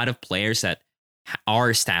a lot of players that are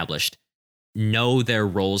established, know their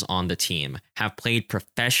roles on the team, have played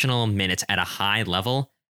professional minutes at a high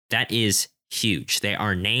level, that is huge. They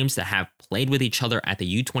are names that have played with each other at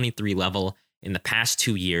the U23 level in the past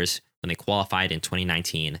 2 years when they qualified in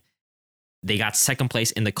 2019. They got second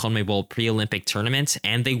place in the CONMEBOL pre-Olympic tournament,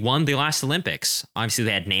 and they won the last Olympics. Obviously,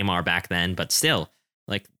 they had Neymar back then, but still,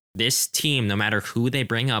 like, this team, no matter who they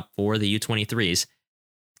bring up for the U23s,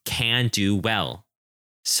 can do well.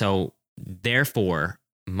 So, therefore,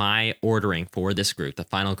 my ordering for this group, the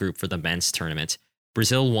final group for the men's tournament,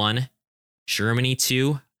 Brazil 1, Germany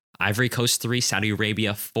 2, Ivory Coast 3, Saudi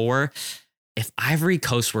Arabia 4. If Ivory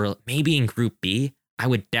Coast were maybe in Group B, I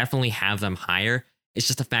would definitely have them higher. It's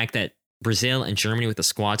just the fact that Brazil and Germany with the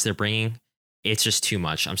squads they're bringing, it's just too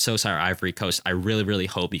much. I'm so sorry, Ivory Coast. I really, really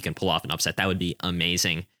hope you can pull off an upset. That would be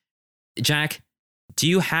amazing. Jack, do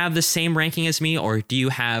you have the same ranking as me, or do you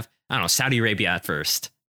have, I don't know, Saudi Arabia at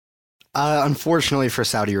first? Unfortunately for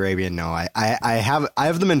Saudi Arabia, no. I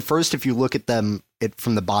have them in first if you look at them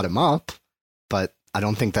from the bottom up, but I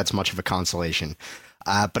don't think that's much of a consolation.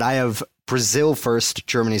 But I have Brazil first,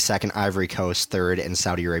 Germany second, Ivory Coast third, and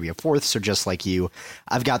Saudi Arabia fourth. So just like you,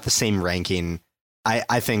 I've got the same ranking.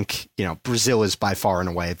 I think, Brazil is by far and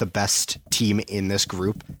away the best team in this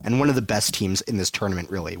group and one of the best teams in this tournament,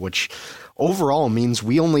 really, which overall means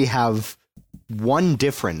we only have one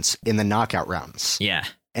difference in the knockout rounds. Yeah.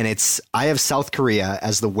 And I have South Korea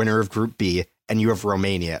as the winner of Group B, and you have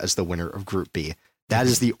Romania as the winner of Group B. That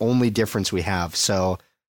is the only difference we have. So,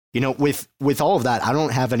 with all of that, I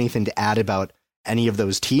don't have anything to add about any of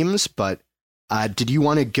those teams. But did you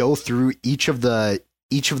want to go through each of the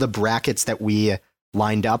brackets that we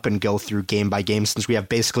lined up and go through game by game, since we have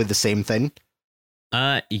basically the same thing?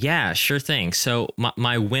 Yeah, sure thing. So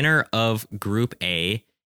my winner of Group A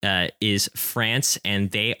is France,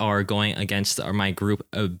 and they are going against my Group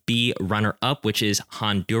B runner-up, which is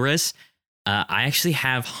Honduras. I actually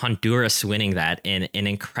have Honduras winning that in an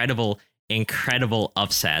incredible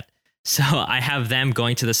upset. So I have them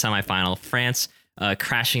going to the semifinal, France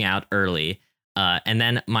crashing out early. And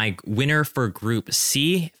then my winner for Group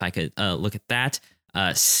C, if I could look at that,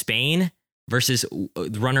 Spain versus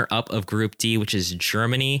runner-up of Group D, which is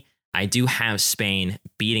Germany. I do have Spain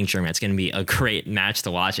beating Germany. It's going to be a great match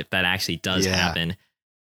to watch if that actually does happen.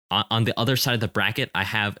 On the other side of the bracket, I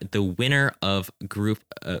have the winner of Group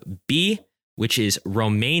B, which is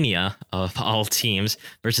Romania, of all teams,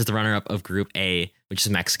 versus the runner-up of Group A, which is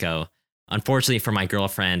Mexico. Unfortunately for my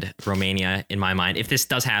girlfriend, Romania, in my mind, if this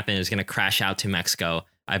does happen, is going to crash out to Mexico.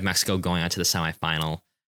 I have Mexico going on to the semifinal.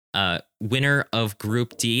 Winner of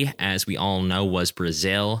Group D, as we all know, was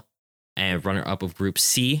Brazil. And runner-up of Group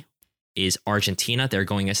C is Argentina. They're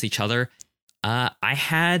going against each other. I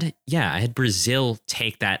had Brazil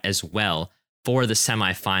take that as well for the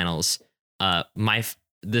semifinals.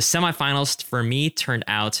 The semifinals for me turned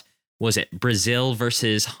out, was it Brazil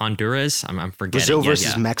versus Honduras? I'm forgetting. Brazil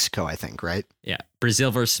versus Mexico, I think, right? Yeah,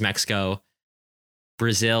 Brazil versus Mexico.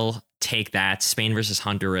 Brazil take that. Spain versus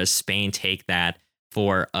Honduras. Spain take that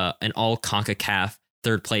for an all CONCACAF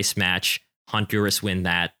third place match. Honduras win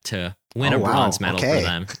that to win a bronze medal for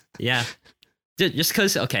them. Yeah. Just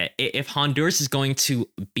because, if Honduras is going to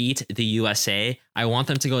beat the USA, I want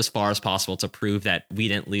them to go as far as possible to prove that we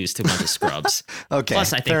didn't lose to a bunch of scrubs. Okay,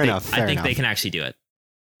 plus, I fair enough. They can actually do it.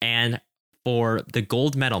 And for the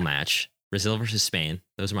gold medal match, Brazil versus Spain,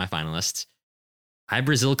 those are my finalists. I have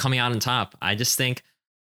Brazil coming out on top. I just think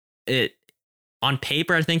on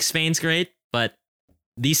paper, I think Spain's great, but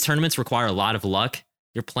these tournaments require a lot of luck.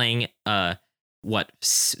 You're playing,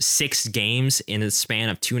 6 games in a span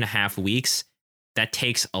of 2.5 weeks. That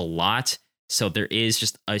takes a lot. So there is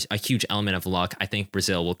just a huge element of luck. I think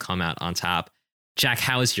Brazil will come out on top. Jack,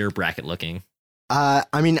 how is your bracket looking? I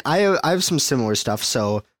have some similar stuff.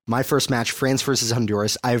 So my first match, France versus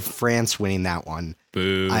Honduras, I have France winning that one.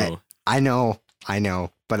 Boo. I know,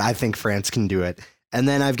 but I think France can do it. And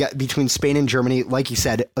then I've got between Spain and Germany, like you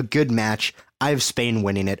said, a good match. I have Spain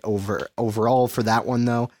winning it overall for that one,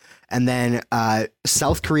 though. And then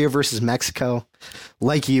South Korea versus Mexico.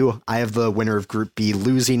 Like you, I have the winner of Group B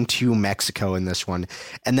losing to Mexico in this one.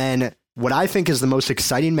 And then what I think is the most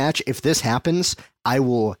exciting match, if this happens, I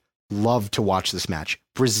will love to watch this match.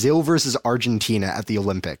 Brazil versus Argentina at the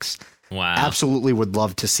Olympics. Wow. Absolutely would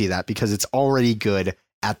love to see that because it's already good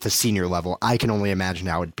at the senior level. I can only imagine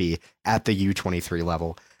how it'd be at the U23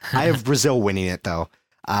 level. I have Brazil winning it, though.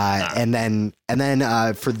 And then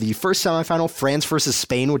for the first semifinal, France versus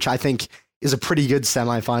Spain, which I think is a pretty good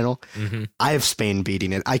semifinal. Mm-hmm. I have Spain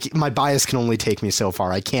beating it. My bias can only take me so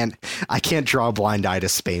far. I can't draw a blind eye to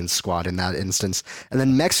Spain's squad in that instance. And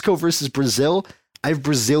then Mexico versus Brazil. I have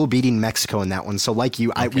Brazil beating Mexico in that one. So like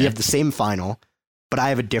you, we have the same final, but I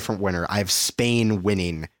have a different winner. I have Spain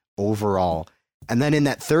winning overall. And then in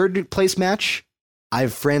that third place match, I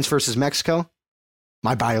have France versus Mexico.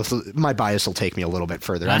 My bias will take me a little bit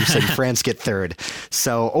further. I'm saying France get third.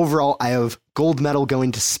 So overall, I have gold medal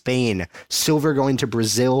going to Spain, silver going to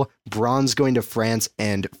Brazil, bronze going to France,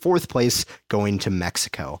 and fourth place going to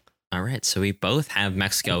Mexico. All right. So we both have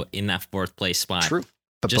Mexico in that fourth place spot. True.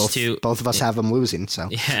 But both of us have them losing. So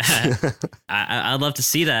yeah, I'd love to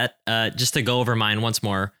see that. Just to go over mine once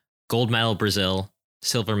more: gold medal Brazil,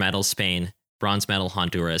 silver medal Spain, bronze medal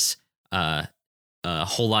Honduras, a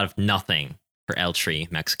whole lot of nothing for El Tri,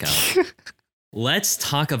 Mexico. Let's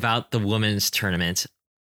talk about the women's tournament.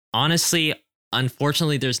 Honestly,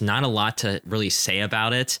 unfortunately, there's not a lot to really say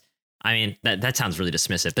about it. I mean, that sounds really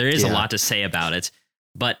dismissive. There is a lot to say about it,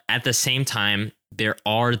 but at the same time, there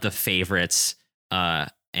are the favorites.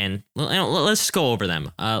 And let's go over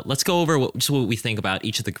them. Let's go over what we think about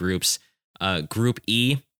each of the groups. Group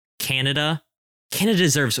E, Canada. Canada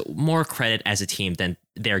deserves more credit as a team than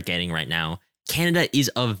they're getting right now. Canada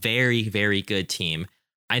is a very, very good team.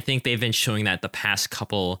 I think they've been showing that the past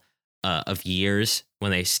couple of years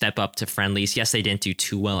when they step up to friendlies. Yes, they didn't do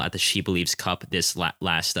too well at the She Believes Cup this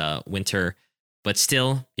last winter, but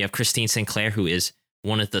still, you have Christine Sinclair, who is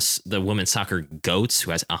one of the women's soccer GOATs,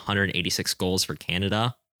 who has 186 goals for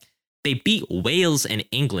Canada. They beat Wales and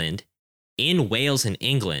England in Wales and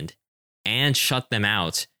England and shut them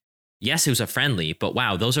out. Yes, it was a friendly, but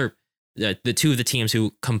wow, those are the two of the teams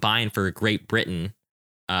who combined for Great Britain,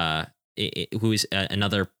 who is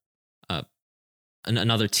another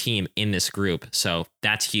team in this group. So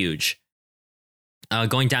that's huge.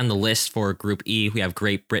 Going down the list for Group E, we have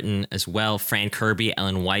Great Britain as well. Fran Kirby,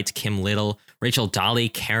 Ellen White, Kim Little, Rachel Dolly,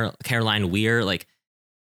 Caroline Weir. Like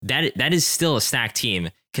that is still a stacked team,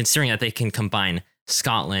 considering that they can combine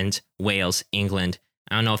Scotland, Wales, England.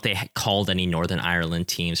 I don't know if they called any Northern Ireland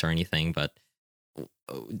teams or anything, but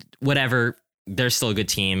whatever. They're still a good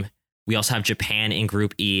team. We also have Japan in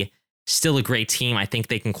Group E. Still a great team. I think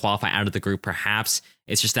they can qualify out of the group, perhaps.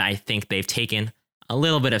 It's just that I think they've taken a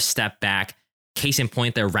little bit of step back. Case in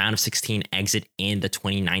point, their round of 16 exit in the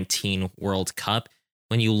 2019 World Cup.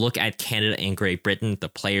 When you look at Canada and Great Britain, the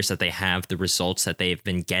players that they have, the results that they've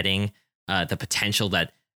been getting, the potential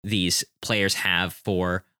that these players have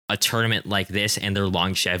for a tournament like this and their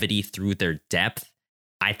longevity through their depth,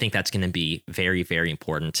 I think that's going to be very, very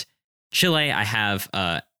important. Chile, I have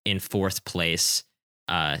in fourth place.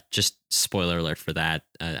 Just spoiler alert for that.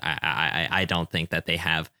 I don't think that they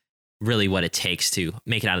have really what it takes to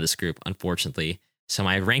make it out of this group, unfortunately. So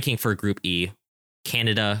my ranking for Group E,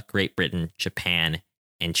 Canada, Great Britain, Japan,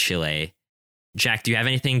 and Chile. Jack, do you have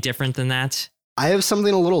anything different than that? I have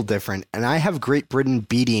something a little different, and I have Great Britain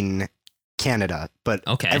beating Canada, but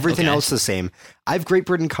everything else the same. I have Great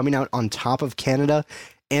Britain coming out on top of Canada,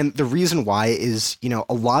 and the reason why is,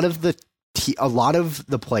 a lot of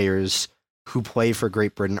the players who play for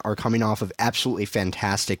Great Britain are coming off of absolutely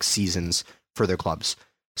fantastic seasons for their clubs.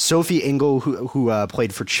 Sophie Ingle, who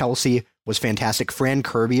played for Chelsea, was fantastic. Fran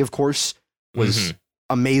Kirby, of course, was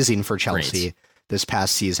amazing for Chelsea this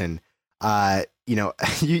past season.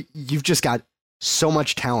 You've just got so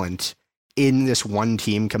much talent in this one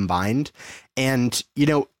team combined. And,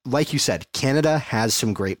 like you said, Canada has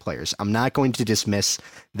some great players. I'm not going to dismiss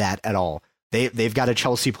that at all. They've got a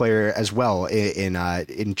Chelsea player as well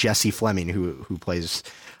in Jesse Fleming, who plays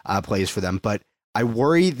for them. But I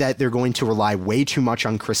worry that they're going to rely way too much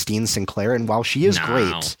on Christine Sinclair. And while she is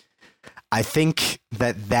great, I think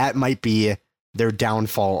that might be their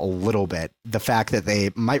downfall a little bit. The fact that they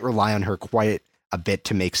might rely on her quite a bit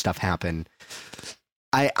to make stuff happen.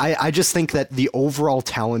 I just think that the overall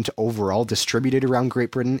talent distributed around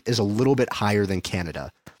Great Britain is a little bit higher than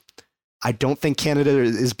Canada. I don't think Canada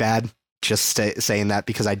is bad. Just saying that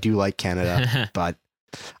because I do like Canada, but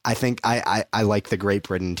I think I like the Great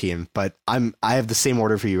Britain team, but I have the same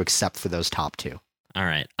order for you except for those top two. All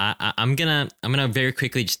right. I'm gonna very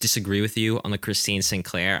quickly just disagree with you on the Christine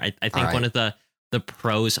Sinclair. I think one of the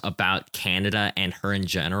pros about Canada and her in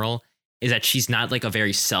general is that she's not like a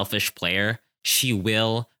very selfish player. She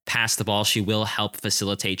will pass the ball. She will help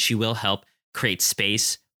facilitate. She will help create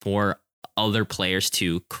space for other players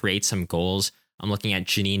to create some goals. I'm looking at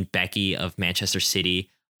Janine Becky of Manchester City,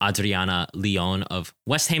 Adriana Leon of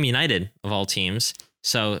West Ham United, of all teams.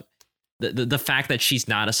 So the fact that she's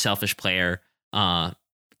not a selfish player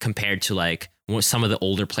compared to like some of the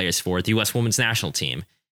older players for the U.S. women's national team,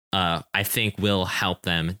 I think will help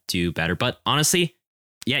them do better. But honestly,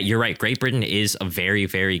 yeah, you're right. Great Britain is a very,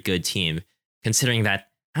 very good team, considering that,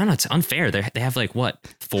 I don't know, it's unfair. They have like,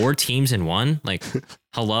 4 teams in one? Like,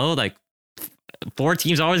 hello? Like, 4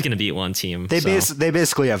 teams always going to beat one team. They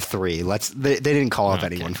basically have 3. They didn't call up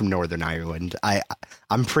anyone from Northern Ireland.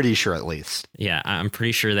 I'm pretty sure, at least. Yeah, I'm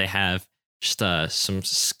pretty sure they have just some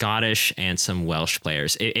Scottish and some Welsh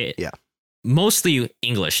players. Yeah. Mostly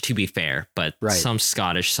English, to be fair, but Right. some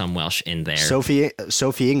Scottish, some Welsh in there. Sophie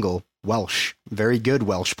Ingle, Welsh, very good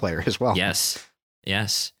Welsh player as well. Yes.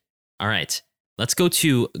 All right. Let's go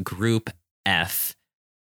to Group F.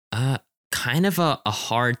 Kind of a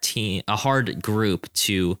hard team, a hard group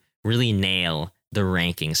to really nail the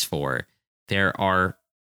rankings for. There are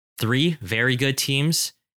 3 very good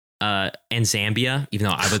teams, and Zambia. Even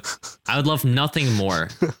though I would love nothing more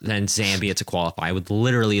than Zambia to qualify. I would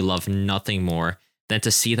literally love nothing more than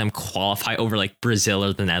to see them qualify over like Brazil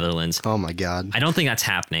or the Netherlands. Oh my God. I don't think that's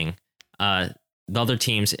happening. The other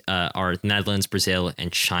teams are Netherlands, Brazil,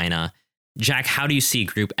 and China. Jack, how do you see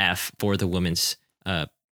Group F for the women's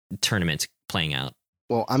tournament playing out?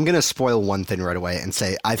 Well, I'm going to spoil one thing right away and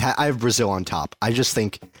say I have Brazil on top. I just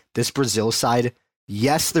think this Brazil side,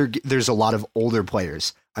 yes, there's a lot of older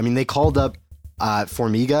players. I mean, they called up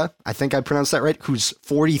Formiga, I think I pronounced that right, who's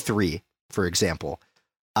 43, for example.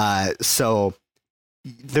 So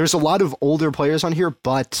there's a lot of older players on here,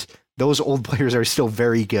 but those old players are still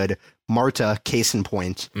very good. Marta, case in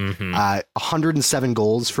point, 107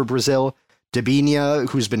 goals for Brazil. Dabinha,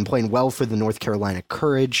 who's been playing well for the North Carolina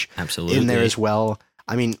Courage, Absolutely. in there as well.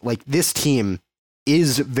 I mean, like, this team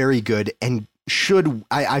is very good and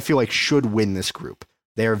I feel like should win this group.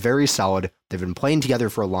 They are very solid. They've been playing together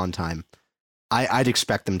for a long time. I'd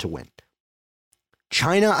expect them to win.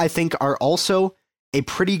 China, I think, are also a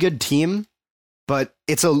pretty good team, but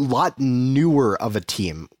it's a lot newer of a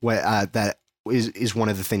team. That is one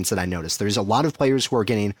of the things that I noticed. There's a lot of players who are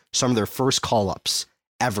getting some of their first call-ups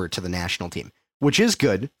ever to the national team, which is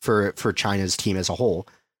good for China's team as a whole.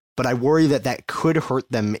 But I worry that could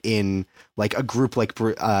hurt them in like a group like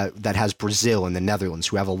that has Brazil and the Netherlands,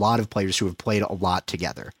 who have a lot of players who have played a lot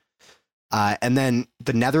together. And then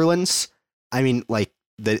the Netherlands, I mean, like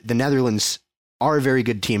the Netherlands are a very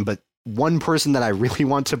good team, but one person that I really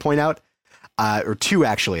want to point out, or two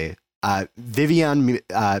actually, Vivian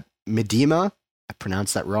Miedema, I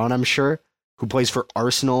pronounced that wrong, I'm sure, who plays for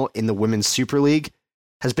Arsenal in the Women's Super League,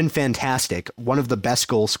 has been fantastic. One of the best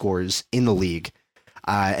goal scorers in the league.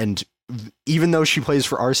 And even though she plays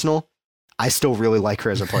for Arsenal, I still really like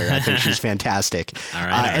her as a player. I think she's fantastic. All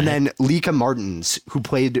right. And then Lika Martens, who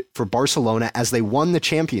played for Barcelona as they won the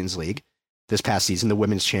Champions League this past season, the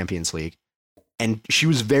Women's Champions League. And she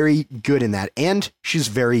was very good in that. And she's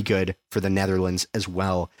very good for the Netherlands as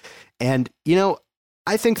well. And, you know,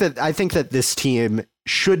 I think that this team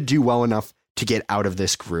should do well enough to get out of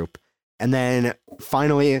this group. And then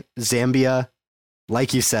finally, Zambia,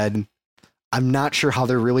 like you said, I'm not sure how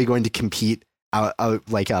they're really going to compete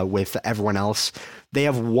with everyone else. They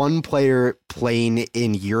have one player playing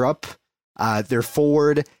in Europe. Their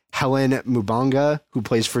forward, Helen Mubanga, who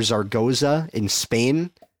plays for Zaragoza in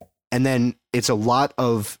Spain. And then it's a lot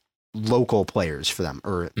of local players for them,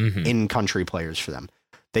 or in-country players for them.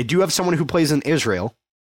 They do have someone who plays in Israel,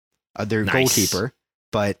 their goalkeeper.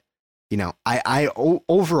 But, you know,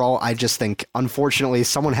 overall, I just think, unfortunately,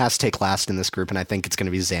 someone has to take last in this group, and I think it's going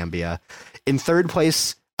to be Zambia. In third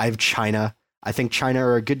place, I have China. I think China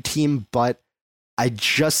are a good team, but I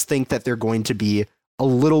just think that they're going to be a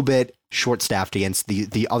little bit short-staffed against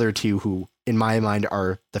the other two who, in my mind,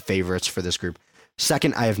 are the favorites for this group.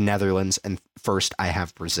 Second, I have Netherlands, and first, I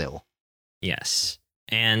have Brazil. Yes.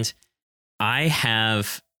 And I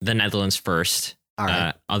have the Netherlands first. All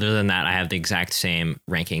right. Other than that, I have the exact same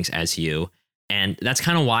rankings as you. And that's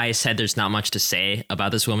kind of why I said there's not much to say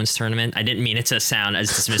about this women's tournament. I didn't mean it to sound as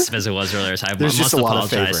dismissive as it was earlier. So I There's must just a lot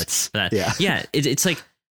apologize of favorites. for that. Yeah. It's like,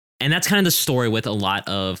 and that's kind of the story with a lot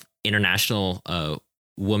of international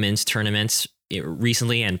women's tournaments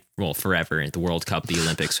recently and, well, forever, the World Cup, the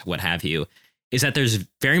Olympics, what have you, is that there's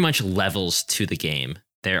very much levels to the game.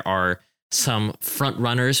 There are some front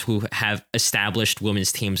runners who have established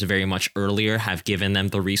women's teams very much earlier, have given them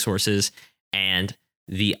the resources, and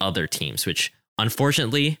the other teams, which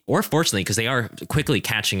unfortunately, or fortunately, because they are quickly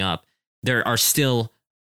catching up, there's still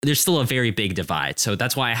a very big divide. So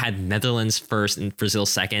that's why I had Netherlands first and Brazil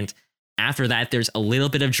second. After that, there's a little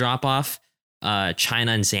bit of drop off.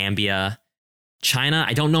 China and Zambia. China,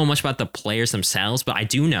 I don't know much about the players themselves, but I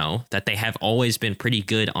do know that they have always been pretty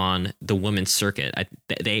good on the women's circuit.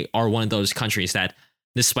 They are one of those countries that,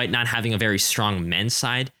 despite not having a very strong men's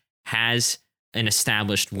side, has an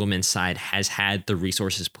established women's side, has had the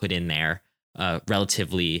resources put in there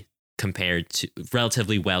relatively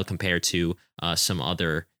well compared to some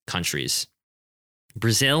other countries.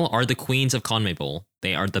 Brazil are the queens of CONMEBOL.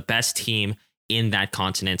 They are the best team in that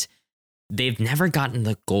continent. They've never gotten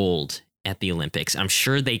the gold at the Olympics. I'm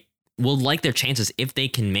sure they will like their chances if they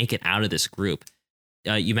can make it out of this group.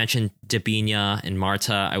 You mentioned Debinha and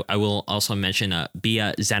Marta. I will also mention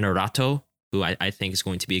Bia Zanerato, who I think is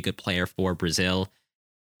going to be a good player for Brazil.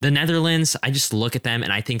 The Netherlands, I just look at them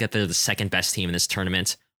and I think that they're the second best team in this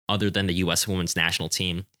tournament, other than the U.S. women's national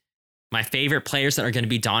team. My favorite players that are going to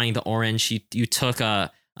be donning the orange, you took Miedema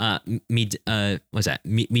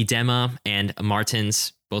and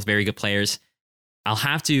Martins, both very good players. I'll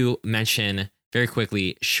have to mention very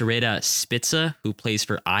quickly Sherida Spitze, who plays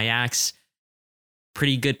for Ajax.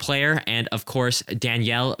 Pretty good player. And of course,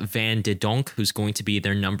 Danielle Van de Donk, who's going to be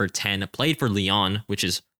their number 10, played for Lyon, which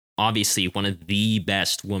is obviously one of the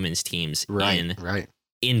best women's teams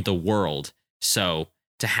in the world. So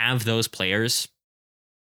to have those players,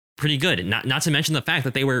 pretty good. Not to mention the fact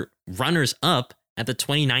that they were runners up at the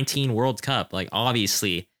 2019 World Cup. Like,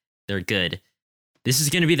 obviously, they're good. This is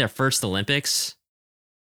going to be their first Olympics,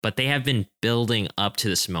 but they have been building up to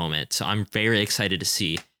this moment. So I'm very excited to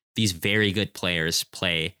see these very good players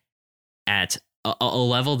play at a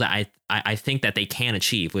level that I think that they can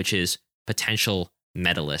achieve, which is potential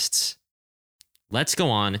medalists. Let's go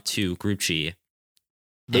on to Group G.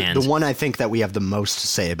 The one I think that we have the most to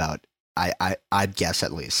say about, I'd guess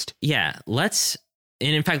at least. Yeah,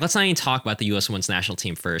 and in fact, let's not even talk about the U.S. women's national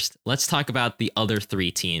team first. Let's talk about the other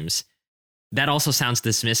three teams. That also sounds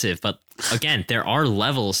dismissive, but again, there are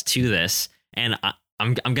levels to this, and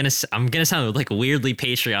I'm gonna sound like weirdly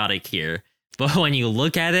patriotic here, but when you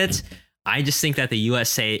look at it, I just think that the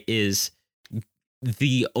USA is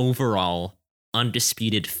the overall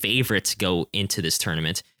undisputed favorite to go into this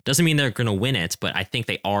tournament. Doesn't mean they're gonna win it, but I think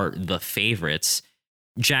they are the favorites.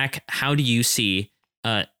 Jack, how do you see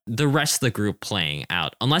the rest of the group playing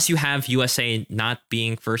out? Unless you have USA not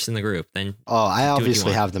being first in the group, then I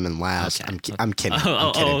obviously have them in last. Okay. I'm kidding.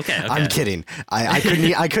 Okay. I'm kidding.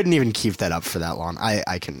 I couldn't even keep that up for that long.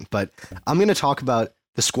 I couldn't. But I'm going to talk about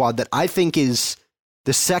the squad that I think is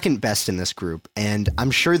the second best in this group, and I'm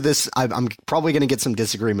sure I'm probably going to get some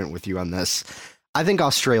disagreement with you on this. I think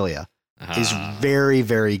Australia is very,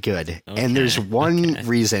 very good, and there's one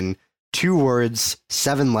reason. 2 words,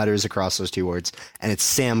 7 letters across those 2 words, and it's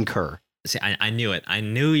Sam Kerr. See, I knew it. I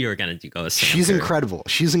knew you were going to go with Sam She's Kerr. incredible.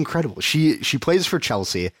 She's incredible. She plays for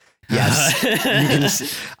Chelsea. Yes. You can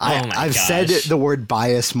see, I've said the word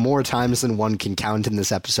bias more times than one can count in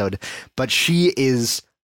this episode, but she is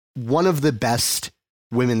one of the best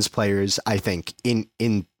women's players, I think, in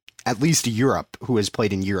at least Europe, who has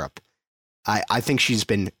played in Europe. I think she's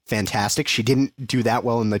been fantastic. She didn't do that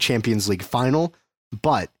well in the Champions League final,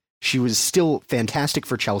 but she was still fantastic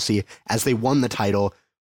for Chelsea as they won the title.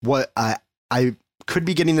 I could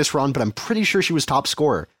be getting this wrong, but I'm pretty sure she was top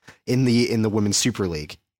scorer in the Women's Super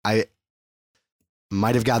League. I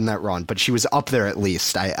might have gotten that wrong, but she was up there at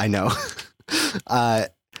least. I know. I'll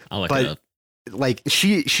look it up. Like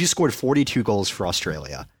she scored 42 goals for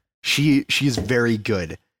Australia. She's very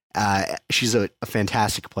good. She's a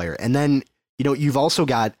fantastic player. And then you've also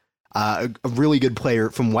got a really good player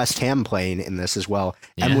from West Ham playing in this as well.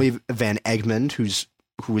 Yeah. Emily Van Egmond, who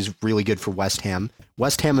is really good for West Ham.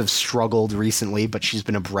 West Ham have struggled recently, but she's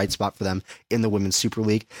been a bright spot for them in the Women's Super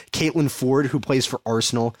League. Caitlin Ford, who plays for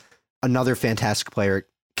Arsenal, another fantastic player.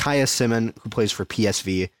 Kaya Simon, who plays for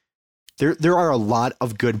PSV. There are a lot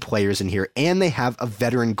of good players in here, and they have a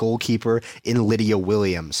veteran goalkeeper in Lydia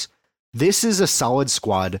Williams. This is a solid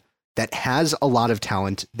squad that has a lot of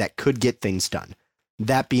talent that could get things done.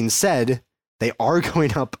 That being said, they are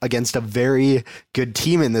going up against a very good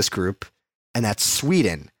team in this group, and that's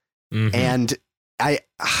Sweden. Mm-hmm. And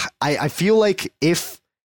I feel like if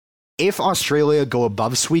Australia go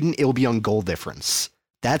above Sweden, it'll be on goal difference.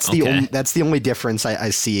 That's the only difference I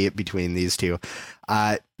see between these two,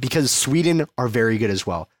 because Sweden are very good as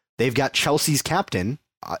well. They've got Chelsea's captain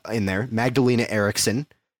in there, Magdalena Eriksson,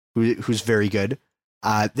 who's very good.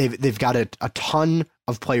 They've got a ton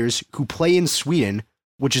of players who play in Sweden,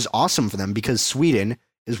 which is awesome for them because Sweden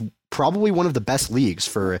is probably one of the best leagues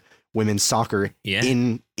for women's soccer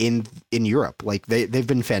in Europe. Like they've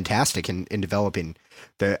been fantastic in developing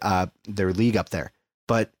their league up there.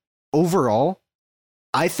 But overall,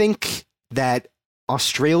 I think that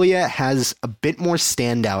Australia has a bit more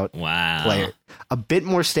standout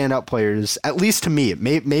players, at least to me.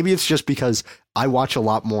 Maybe it's just because I watch a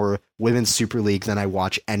lot more Women's Super League than I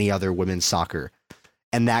watch any other women's soccer.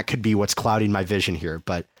 And that could be what's clouding my vision here.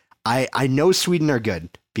 But I know Sweden are good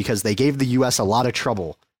because they gave the US a lot of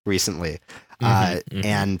trouble recently. But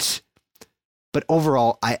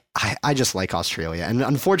overall, I just like Australia. And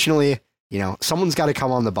unfortunately, someone's got to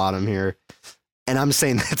come on the bottom here. And I'm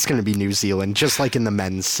saying that's going to be New Zealand, just like in the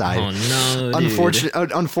men's side. Oh no!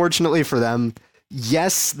 Unfortunately for them,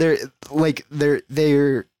 yes, they're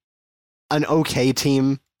an okay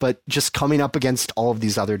team, but just coming up against all of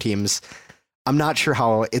these other teams, I'm not sure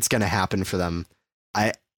how it's going to happen for them.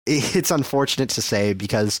 It's unfortunate to say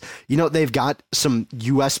because, they've got some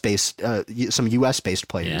US based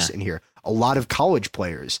players in here, a lot of college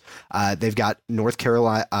players. They've got North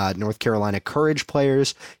Carolina Courage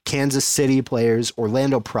players, Kansas City players,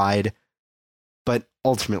 Orlando Pride. But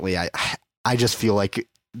ultimately, I just feel like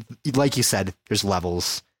you said, there's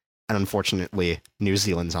levels. And unfortunately, New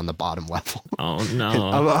Zealand's on the bottom level. Oh,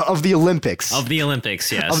 no. of the Olympics. Of the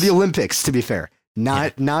Olympics, yes. Of the Olympics, to be fair.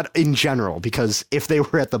 Not in general, because if they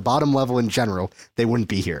were at the bottom level in general, they wouldn't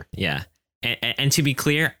be here. Yeah. And to be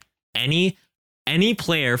clear, any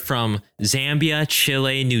player from Zambia,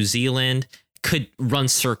 Chile, New Zealand could run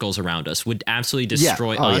circles around us, would absolutely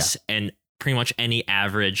destroy us and pretty much any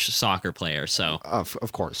average soccer player. So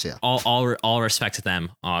of course, yeah. All respect to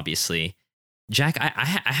them, obviously. Jack,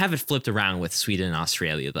 I have it flipped around with Sweden and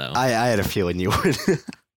Australia, though. I had a feeling you would.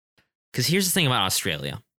 Because here's the thing about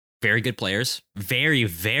Australia. Very good players. Very,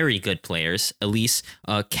 very good players. Elise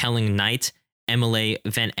Kelling-Knight, Emily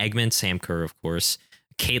Van Egmond, Sam Kerr, of course,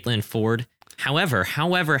 Caitlin Ford. However,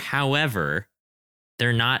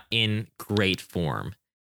 they're not in great form.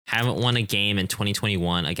 Haven't won a game in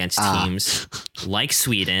 2021 against teams like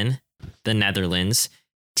Sweden, the Netherlands,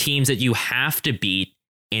 teams that you have to beat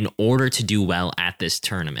in order to do well at this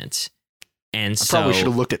tournament. And I probably should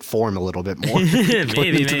have looked at form a little bit more.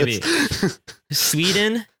 maybe.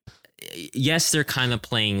 Sweden, yes, they're kind of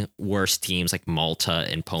playing worse teams like Malta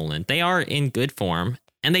and Poland. They are in good form,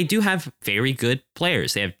 and they do have very good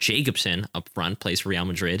players. They have Jacobson up front, plays for Real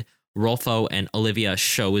Madrid. Rolfo and Olivia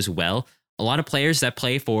Show as well. A lot of players that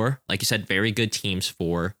play for, like you said, very good teams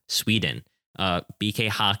for Sweden. BK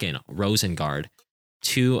Haken, Rosengard,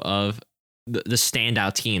 two of the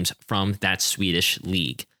standout teams from that Swedish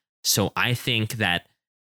league. So I think that,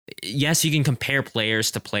 yes, you can compare players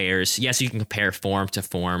to players. Yes, you can compare form to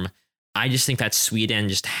form. I just think that Sweden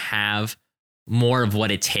just have more of what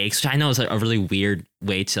it takes, which I know is a really weird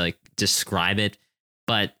way to describe it,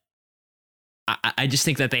 but I just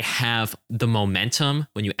think that they have the momentum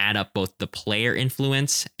when you add up both the player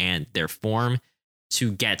influence and their form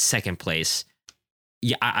to get second place.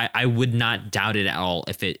 Yeah, I would not doubt it at all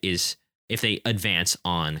if they advance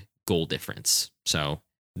on goal difference. So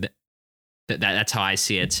that's how I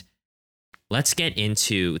see it. Let's get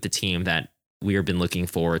into the team that we've been looking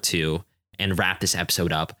forward to and wrap this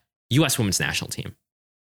episode up. U.S. Women's National Team.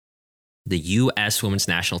 The U.S. Women's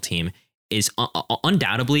National Team is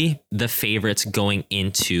undoubtedly the favorites going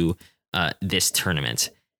into this tournament.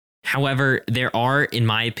 However, there are, in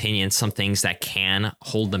my opinion, some things that can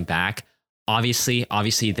hold them back. Obviously,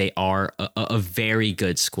 they are a very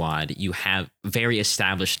good squad. You have very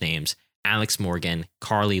established names: Alex Morgan,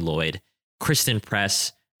 Carly Lloyd, Kristen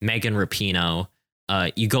Press, Megan Rapinoe.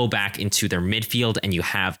 You go back into their midfield and you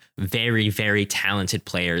have very, very talented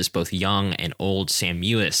players, both young and old. Sam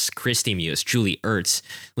Mewis, Christy Mewis, Julie Ertz,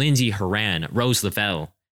 Lindsay Horan, Rose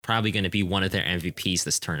Lavelle, probably going to be one of their MVPs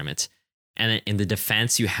this tournament. And then in the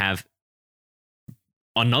defense, you have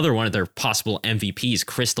another one of their possible MVPs,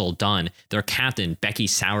 Crystal Dunn, their captain, Becky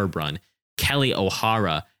Sauerbrunn, Kelly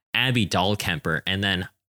O'Hara, Abby Dahlkemper, and then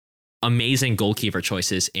amazing goalkeeper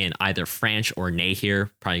choices in either Franch or Nahir,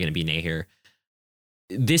 probably going to be Nahir.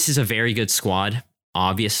 This is a very good squad,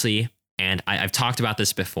 obviously, and I've talked about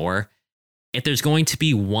this before. If there's going to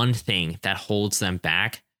be one thing that holds them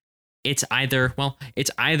back, it's either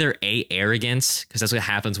arrogance, because that's what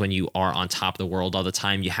happens when you are on top of the world all the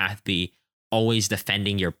time. You have to be always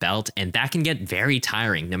defending your belt, and that can get very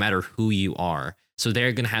tiring no matter who you are. So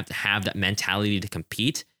they're going to have that mentality to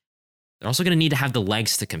compete. They're also going to need to have the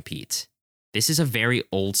legs to compete. This is a very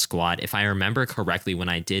old squad. If I remember correctly, when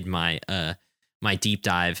I did my deep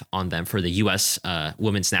dive on them for the U.S.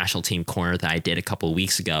 Women's National Team corner that I did a couple of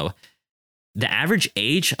weeks ago, the average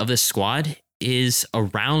age of this squad is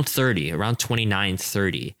around 30, around 29,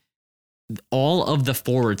 30. All of the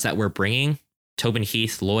forwards that we're bringing, Tobin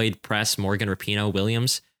Heath, Lloyd, Press, Morgan Rapinoe,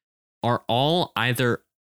 Williams, are all either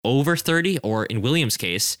over 30 or, in Williams'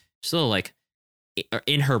 case, still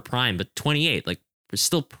in her prime, but 28,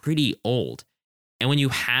 still pretty old. And when you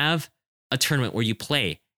have a tournament where you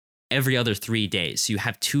play every other 3 days, you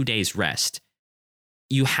have 2 days rest,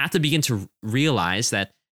 you have to begin to realize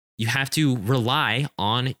that you have to rely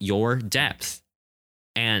on your depth.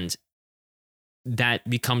 And that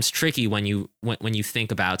becomes tricky when you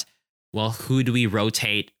think about, well, who do we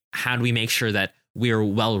rotate? How do we make sure that we're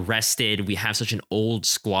well rested? We have such an old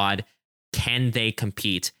squad. Can they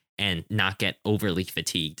compete and not get overly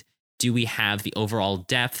fatigued? Do we have the overall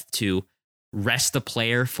depth to rest the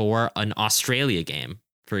player for an Australia game,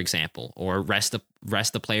 for example, or rest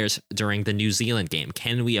the players during the New Zealand game?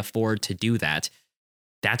 Can we afford to do that?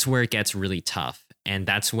 That's where it gets really tough. And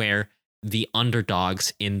that's where the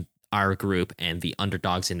underdogs in our group and the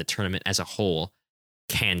underdogs in the tournament as a whole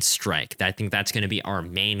can strike. I think that's going to be our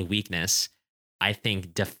main weakness. I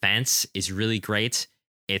think defense is really great.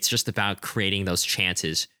 It's just about creating those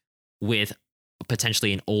chances with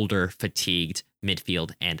potentially an older, fatigued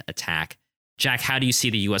midfield and attack. Jack, how do you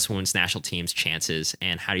see the U.S. women's national team's chances,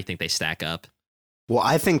 and how do you think they stack up? Well,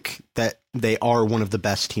 I think that they are one of the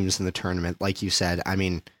best teams in the tournament, like you said. I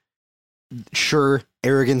mean, sure,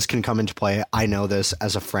 arrogance can come into play. I know this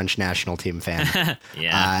as a French national team fan.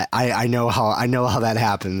 Yeah, I know how that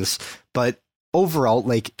happens. But overall,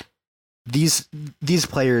 like these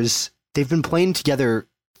players, they've been playing together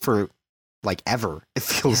for like ever. It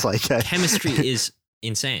feels like chemistry is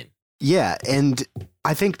insane. Yeah, and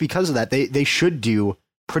I think because of that, they should do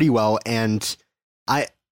pretty well. And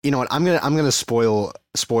you know what, I'm gonna spoil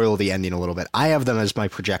the ending a little bit. I have them as my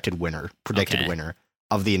predicted winner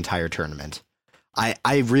of the entire tournament.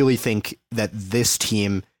 I really think that this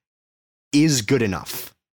team is good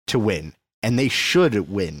enough to win, and they should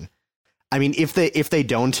win. I mean, if they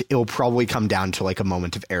don't, it'll probably come down to like a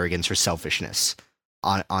moment of arrogance or selfishness.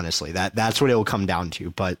 Honestly, that's what it will come down to.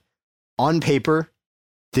 But on paper,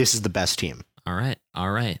 this is the best team. All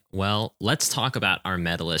right. Well, let's talk about our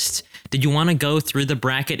medalists. Did you want to go through the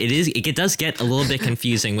bracket? It does get a little bit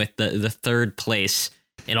confusing with the third place.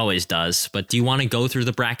 It always does. But do you want to go through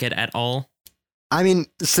the bracket at all? I mean,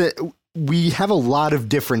 we have a lot of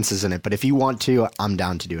differences in it, but if you want to, I'm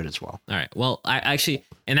down to do it as well. All right. Well, I actually,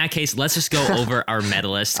 in that case, let's just go over our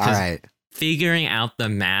medalists. All right. Figuring out the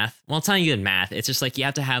math, well, it's not even math. It's just like you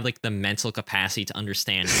have to have like the mental capacity to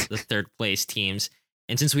understand the third place teams.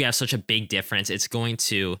 And since we have such a big difference, it's going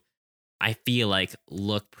to, I feel like,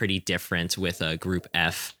 look pretty different with Group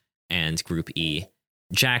F and Group E.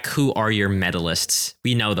 Jack, who are your medalists?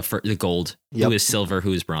 We know the gold. Yep. Who is silver?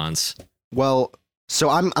 Who is bronze? Well, so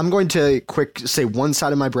I'm going to say one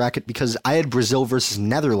side of my bracket because I had Brazil versus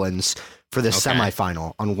Netherlands for the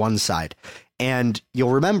semifinal on one side. And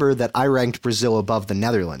you'll remember that I ranked Brazil above the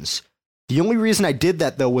Netherlands. The only reason I did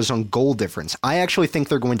that, though, was on goal difference. I actually think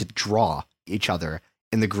they're going to draw each other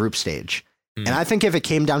in the group stage. And I think if it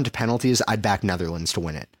came down to penalties, I'd back Netherlands to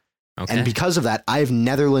win it. Okay. And because of that, I have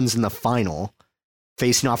Netherlands in the final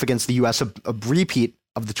facing off against the U.S., a repeat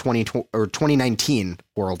of the 2019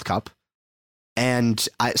 World Cup. And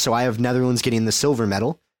so I have Netherlands getting the silver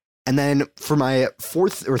medal. And then for my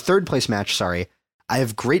third place match, I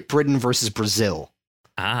have Great Britain versus Brazil.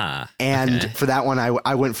 And for that one,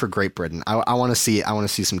 I went for Great Britain. I want to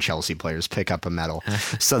see some Chelsea players pick up a medal.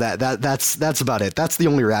 So that's about it. That's the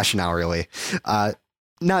only rationale, really.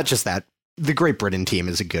 Not just that. The Great Britain team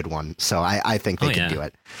is a good one, so I think they can do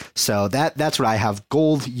it. So that's what I have: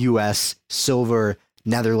 gold, U.S., silver,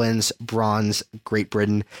 Netherlands, bronze, Great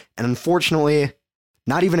Britain, and unfortunately,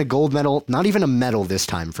 not even a gold medal, not even a medal this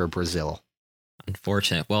time for Brazil.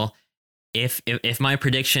 Unfortunate. Well, if my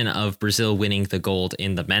prediction of Brazil winning the gold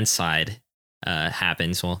in the men's side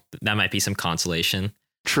happens, well, that might be some consolation.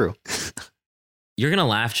 True. You're gonna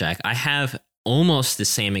laugh, Jack. I have almost the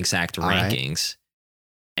same exact rankings,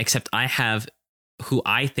 except I have who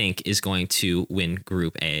I think is going to win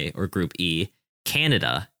Group A or Group E,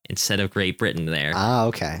 Canada, instead of Great Britain there.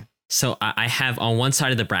 Okay. So I have on one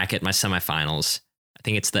side of the bracket my semifinals. I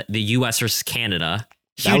think it's the U.S. versus Canada.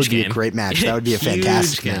 Huge that would game. Be a great match. That would be a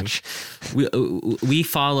fantastic match. We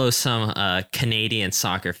follow some Canadian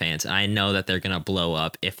soccer fans. I know that they're going to blow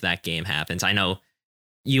up if that game happens. I know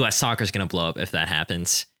U.S. soccer is going to blow up if that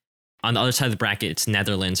happens. On the other side of the bracket, it's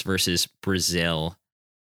Netherlands versus Brazil.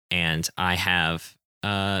 And I have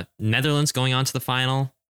Netherlands going on to the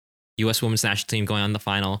final. U.S. women's national team going on the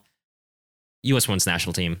final. U.S. women's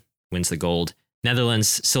national team wins the gold.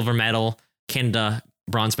 Netherlands, silver medal. Canada,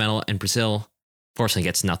 bronze medal. And Brazil, fortunately,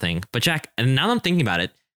 gets nothing. But Jack, and now that I'm thinking about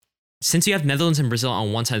it, since you have Netherlands and Brazil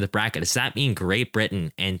on one side of the bracket, does that mean Great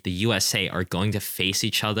Britain and the USA are going to face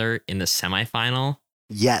each other in the semifinal?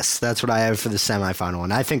 Yes, that's what I have for the semifinal.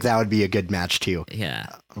 And I think that would be a good match, too. Yeah.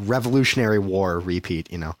 Revolutionary War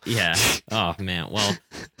repeat, you know. Yeah. Oh, man. Well,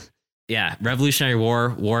 yeah. Revolutionary War,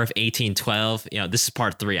 War of 1812. You know, this is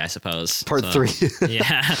part 3, I suppose. Part 3.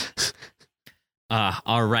 Yeah.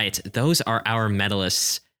 All right. Those are our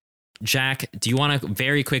medalists. Jack, do you want to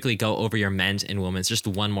very quickly go over your men's and women's just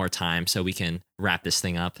one more time so we can wrap this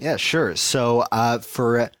thing up? Yeah, sure. So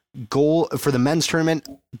for the men's tournament,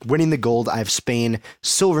 winning the gold, I have Spain.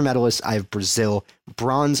 Silver medalist, I have Brazil.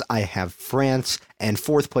 Bronze, I have France. And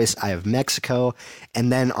fourth place, I have Mexico.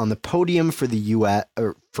 And then on the podium for the U.S.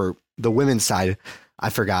 or for the women's side, I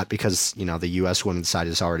forgot because, the U.S. women's side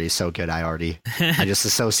is already so good. I just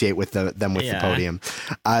associate with them with the podium.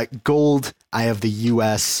 Gold, I have the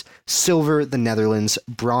U.S., silver, the Netherlands,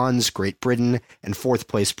 bronze, Great Britain, and fourth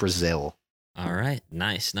place, Brazil. All right.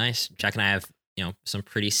 Nice. Jack and I have, some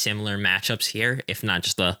pretty similar matchups here, if not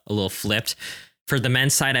just a little flipped. For the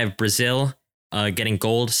men's side, I have Brazil getting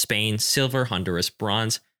gold, Spain, silver, Honduras,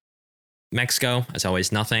 bronze, Mexico, as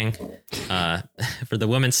always, nothing. For the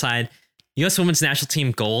women's side, U.S. women's national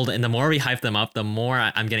team gold, and the more we hype them up, the more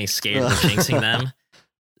I'm getting scared of jinxing them.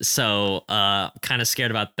 So kind of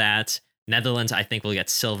scared about that. Netherlands, I think, will get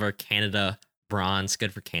silver. Canada, bronze.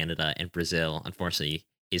 Good for Canada. And Brazil, unfortunately,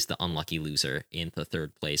 is the unlucky loser in the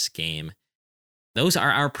third place game. Those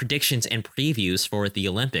are our predictions and previews for the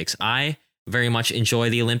Olympics. I very much enjoy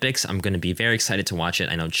the Olympics. I'm going to be very excited to watch it.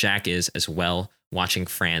 I know Jack is as well, watching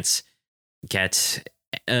France get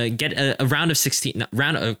a round of 16, a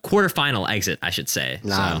quarterfinal exit, I should say.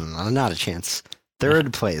 No, not a chance.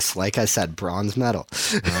 Third place, like I said, bronze medal.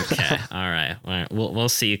 Okay, all right. We'll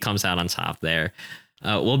see. It comes out on top there.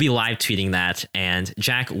 We'll be live tweeting that. And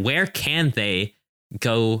Jack, where can they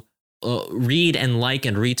go read and like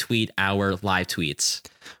and retweet our live tweets?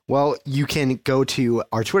 Well, you can go to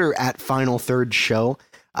our Twitter at Final Third Show.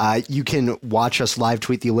 You can watch us live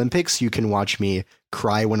tweet the Olympics. You can watch me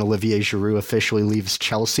cry when Olivier Giroud officially leaves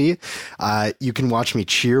Chelsea. You can watch me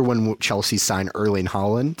cheer when Chelsea sign Erling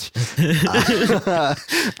Haaland.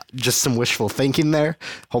 Just some wishful thinking there,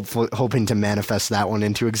 hoping to manifest that one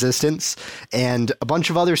into existence. And a bunch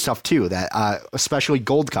of other stuff too, that especially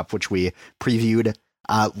Gold Cup, which we previewed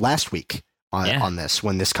last week. On this,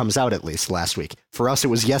 when this comes out, at least last week. For us, it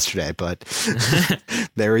was yesterday, but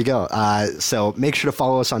there we go. So make sure to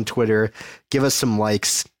follow us on Twitter, give us some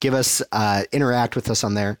likes, interact with us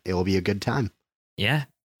on there. It will be a good time. Yeah.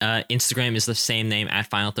 Instagram is the same name, at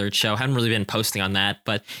Final Third Show. Haven't really been posting on that,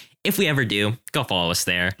 but if we ever do, go follow us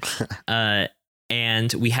there.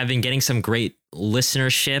 And we have been getting some great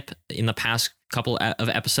listenership in the past couple of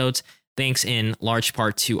episodes. Thanks in large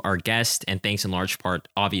part to our guest, and thanks in large part,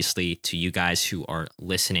 obviously, to you guys who are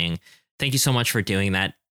listening. Thank you so much for doing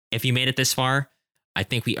that. If you made it this far, I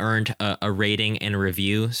think we earned a rating and a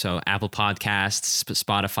review. So Apple Podcasts,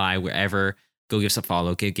 Spotify, wherever, go give us a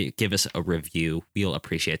follow, give us a review. We'll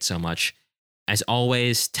appreciate it so much. As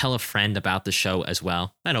always, tell a friend about the show as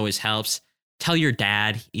well. That always helps. Tell your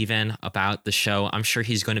dad even about the show. I'm sure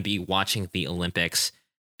he's going to be watching the Olympics.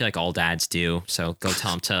 I feel like all dads do. So go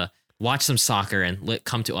tell him to watch some soccer and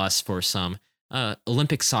come to us for some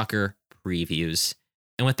Olympic soccer previews.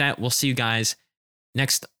 And with that, we'll see you guys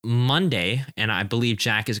next Monday. And I believe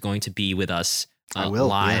Jack is going to be with us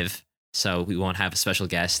live. Yeah. So we won't have a special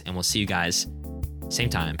guest. And we'll see you guys same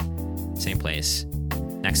time, same place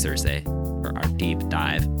next Thursday for our deep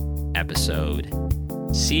dive episode.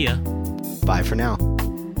 See ya. Bye for now.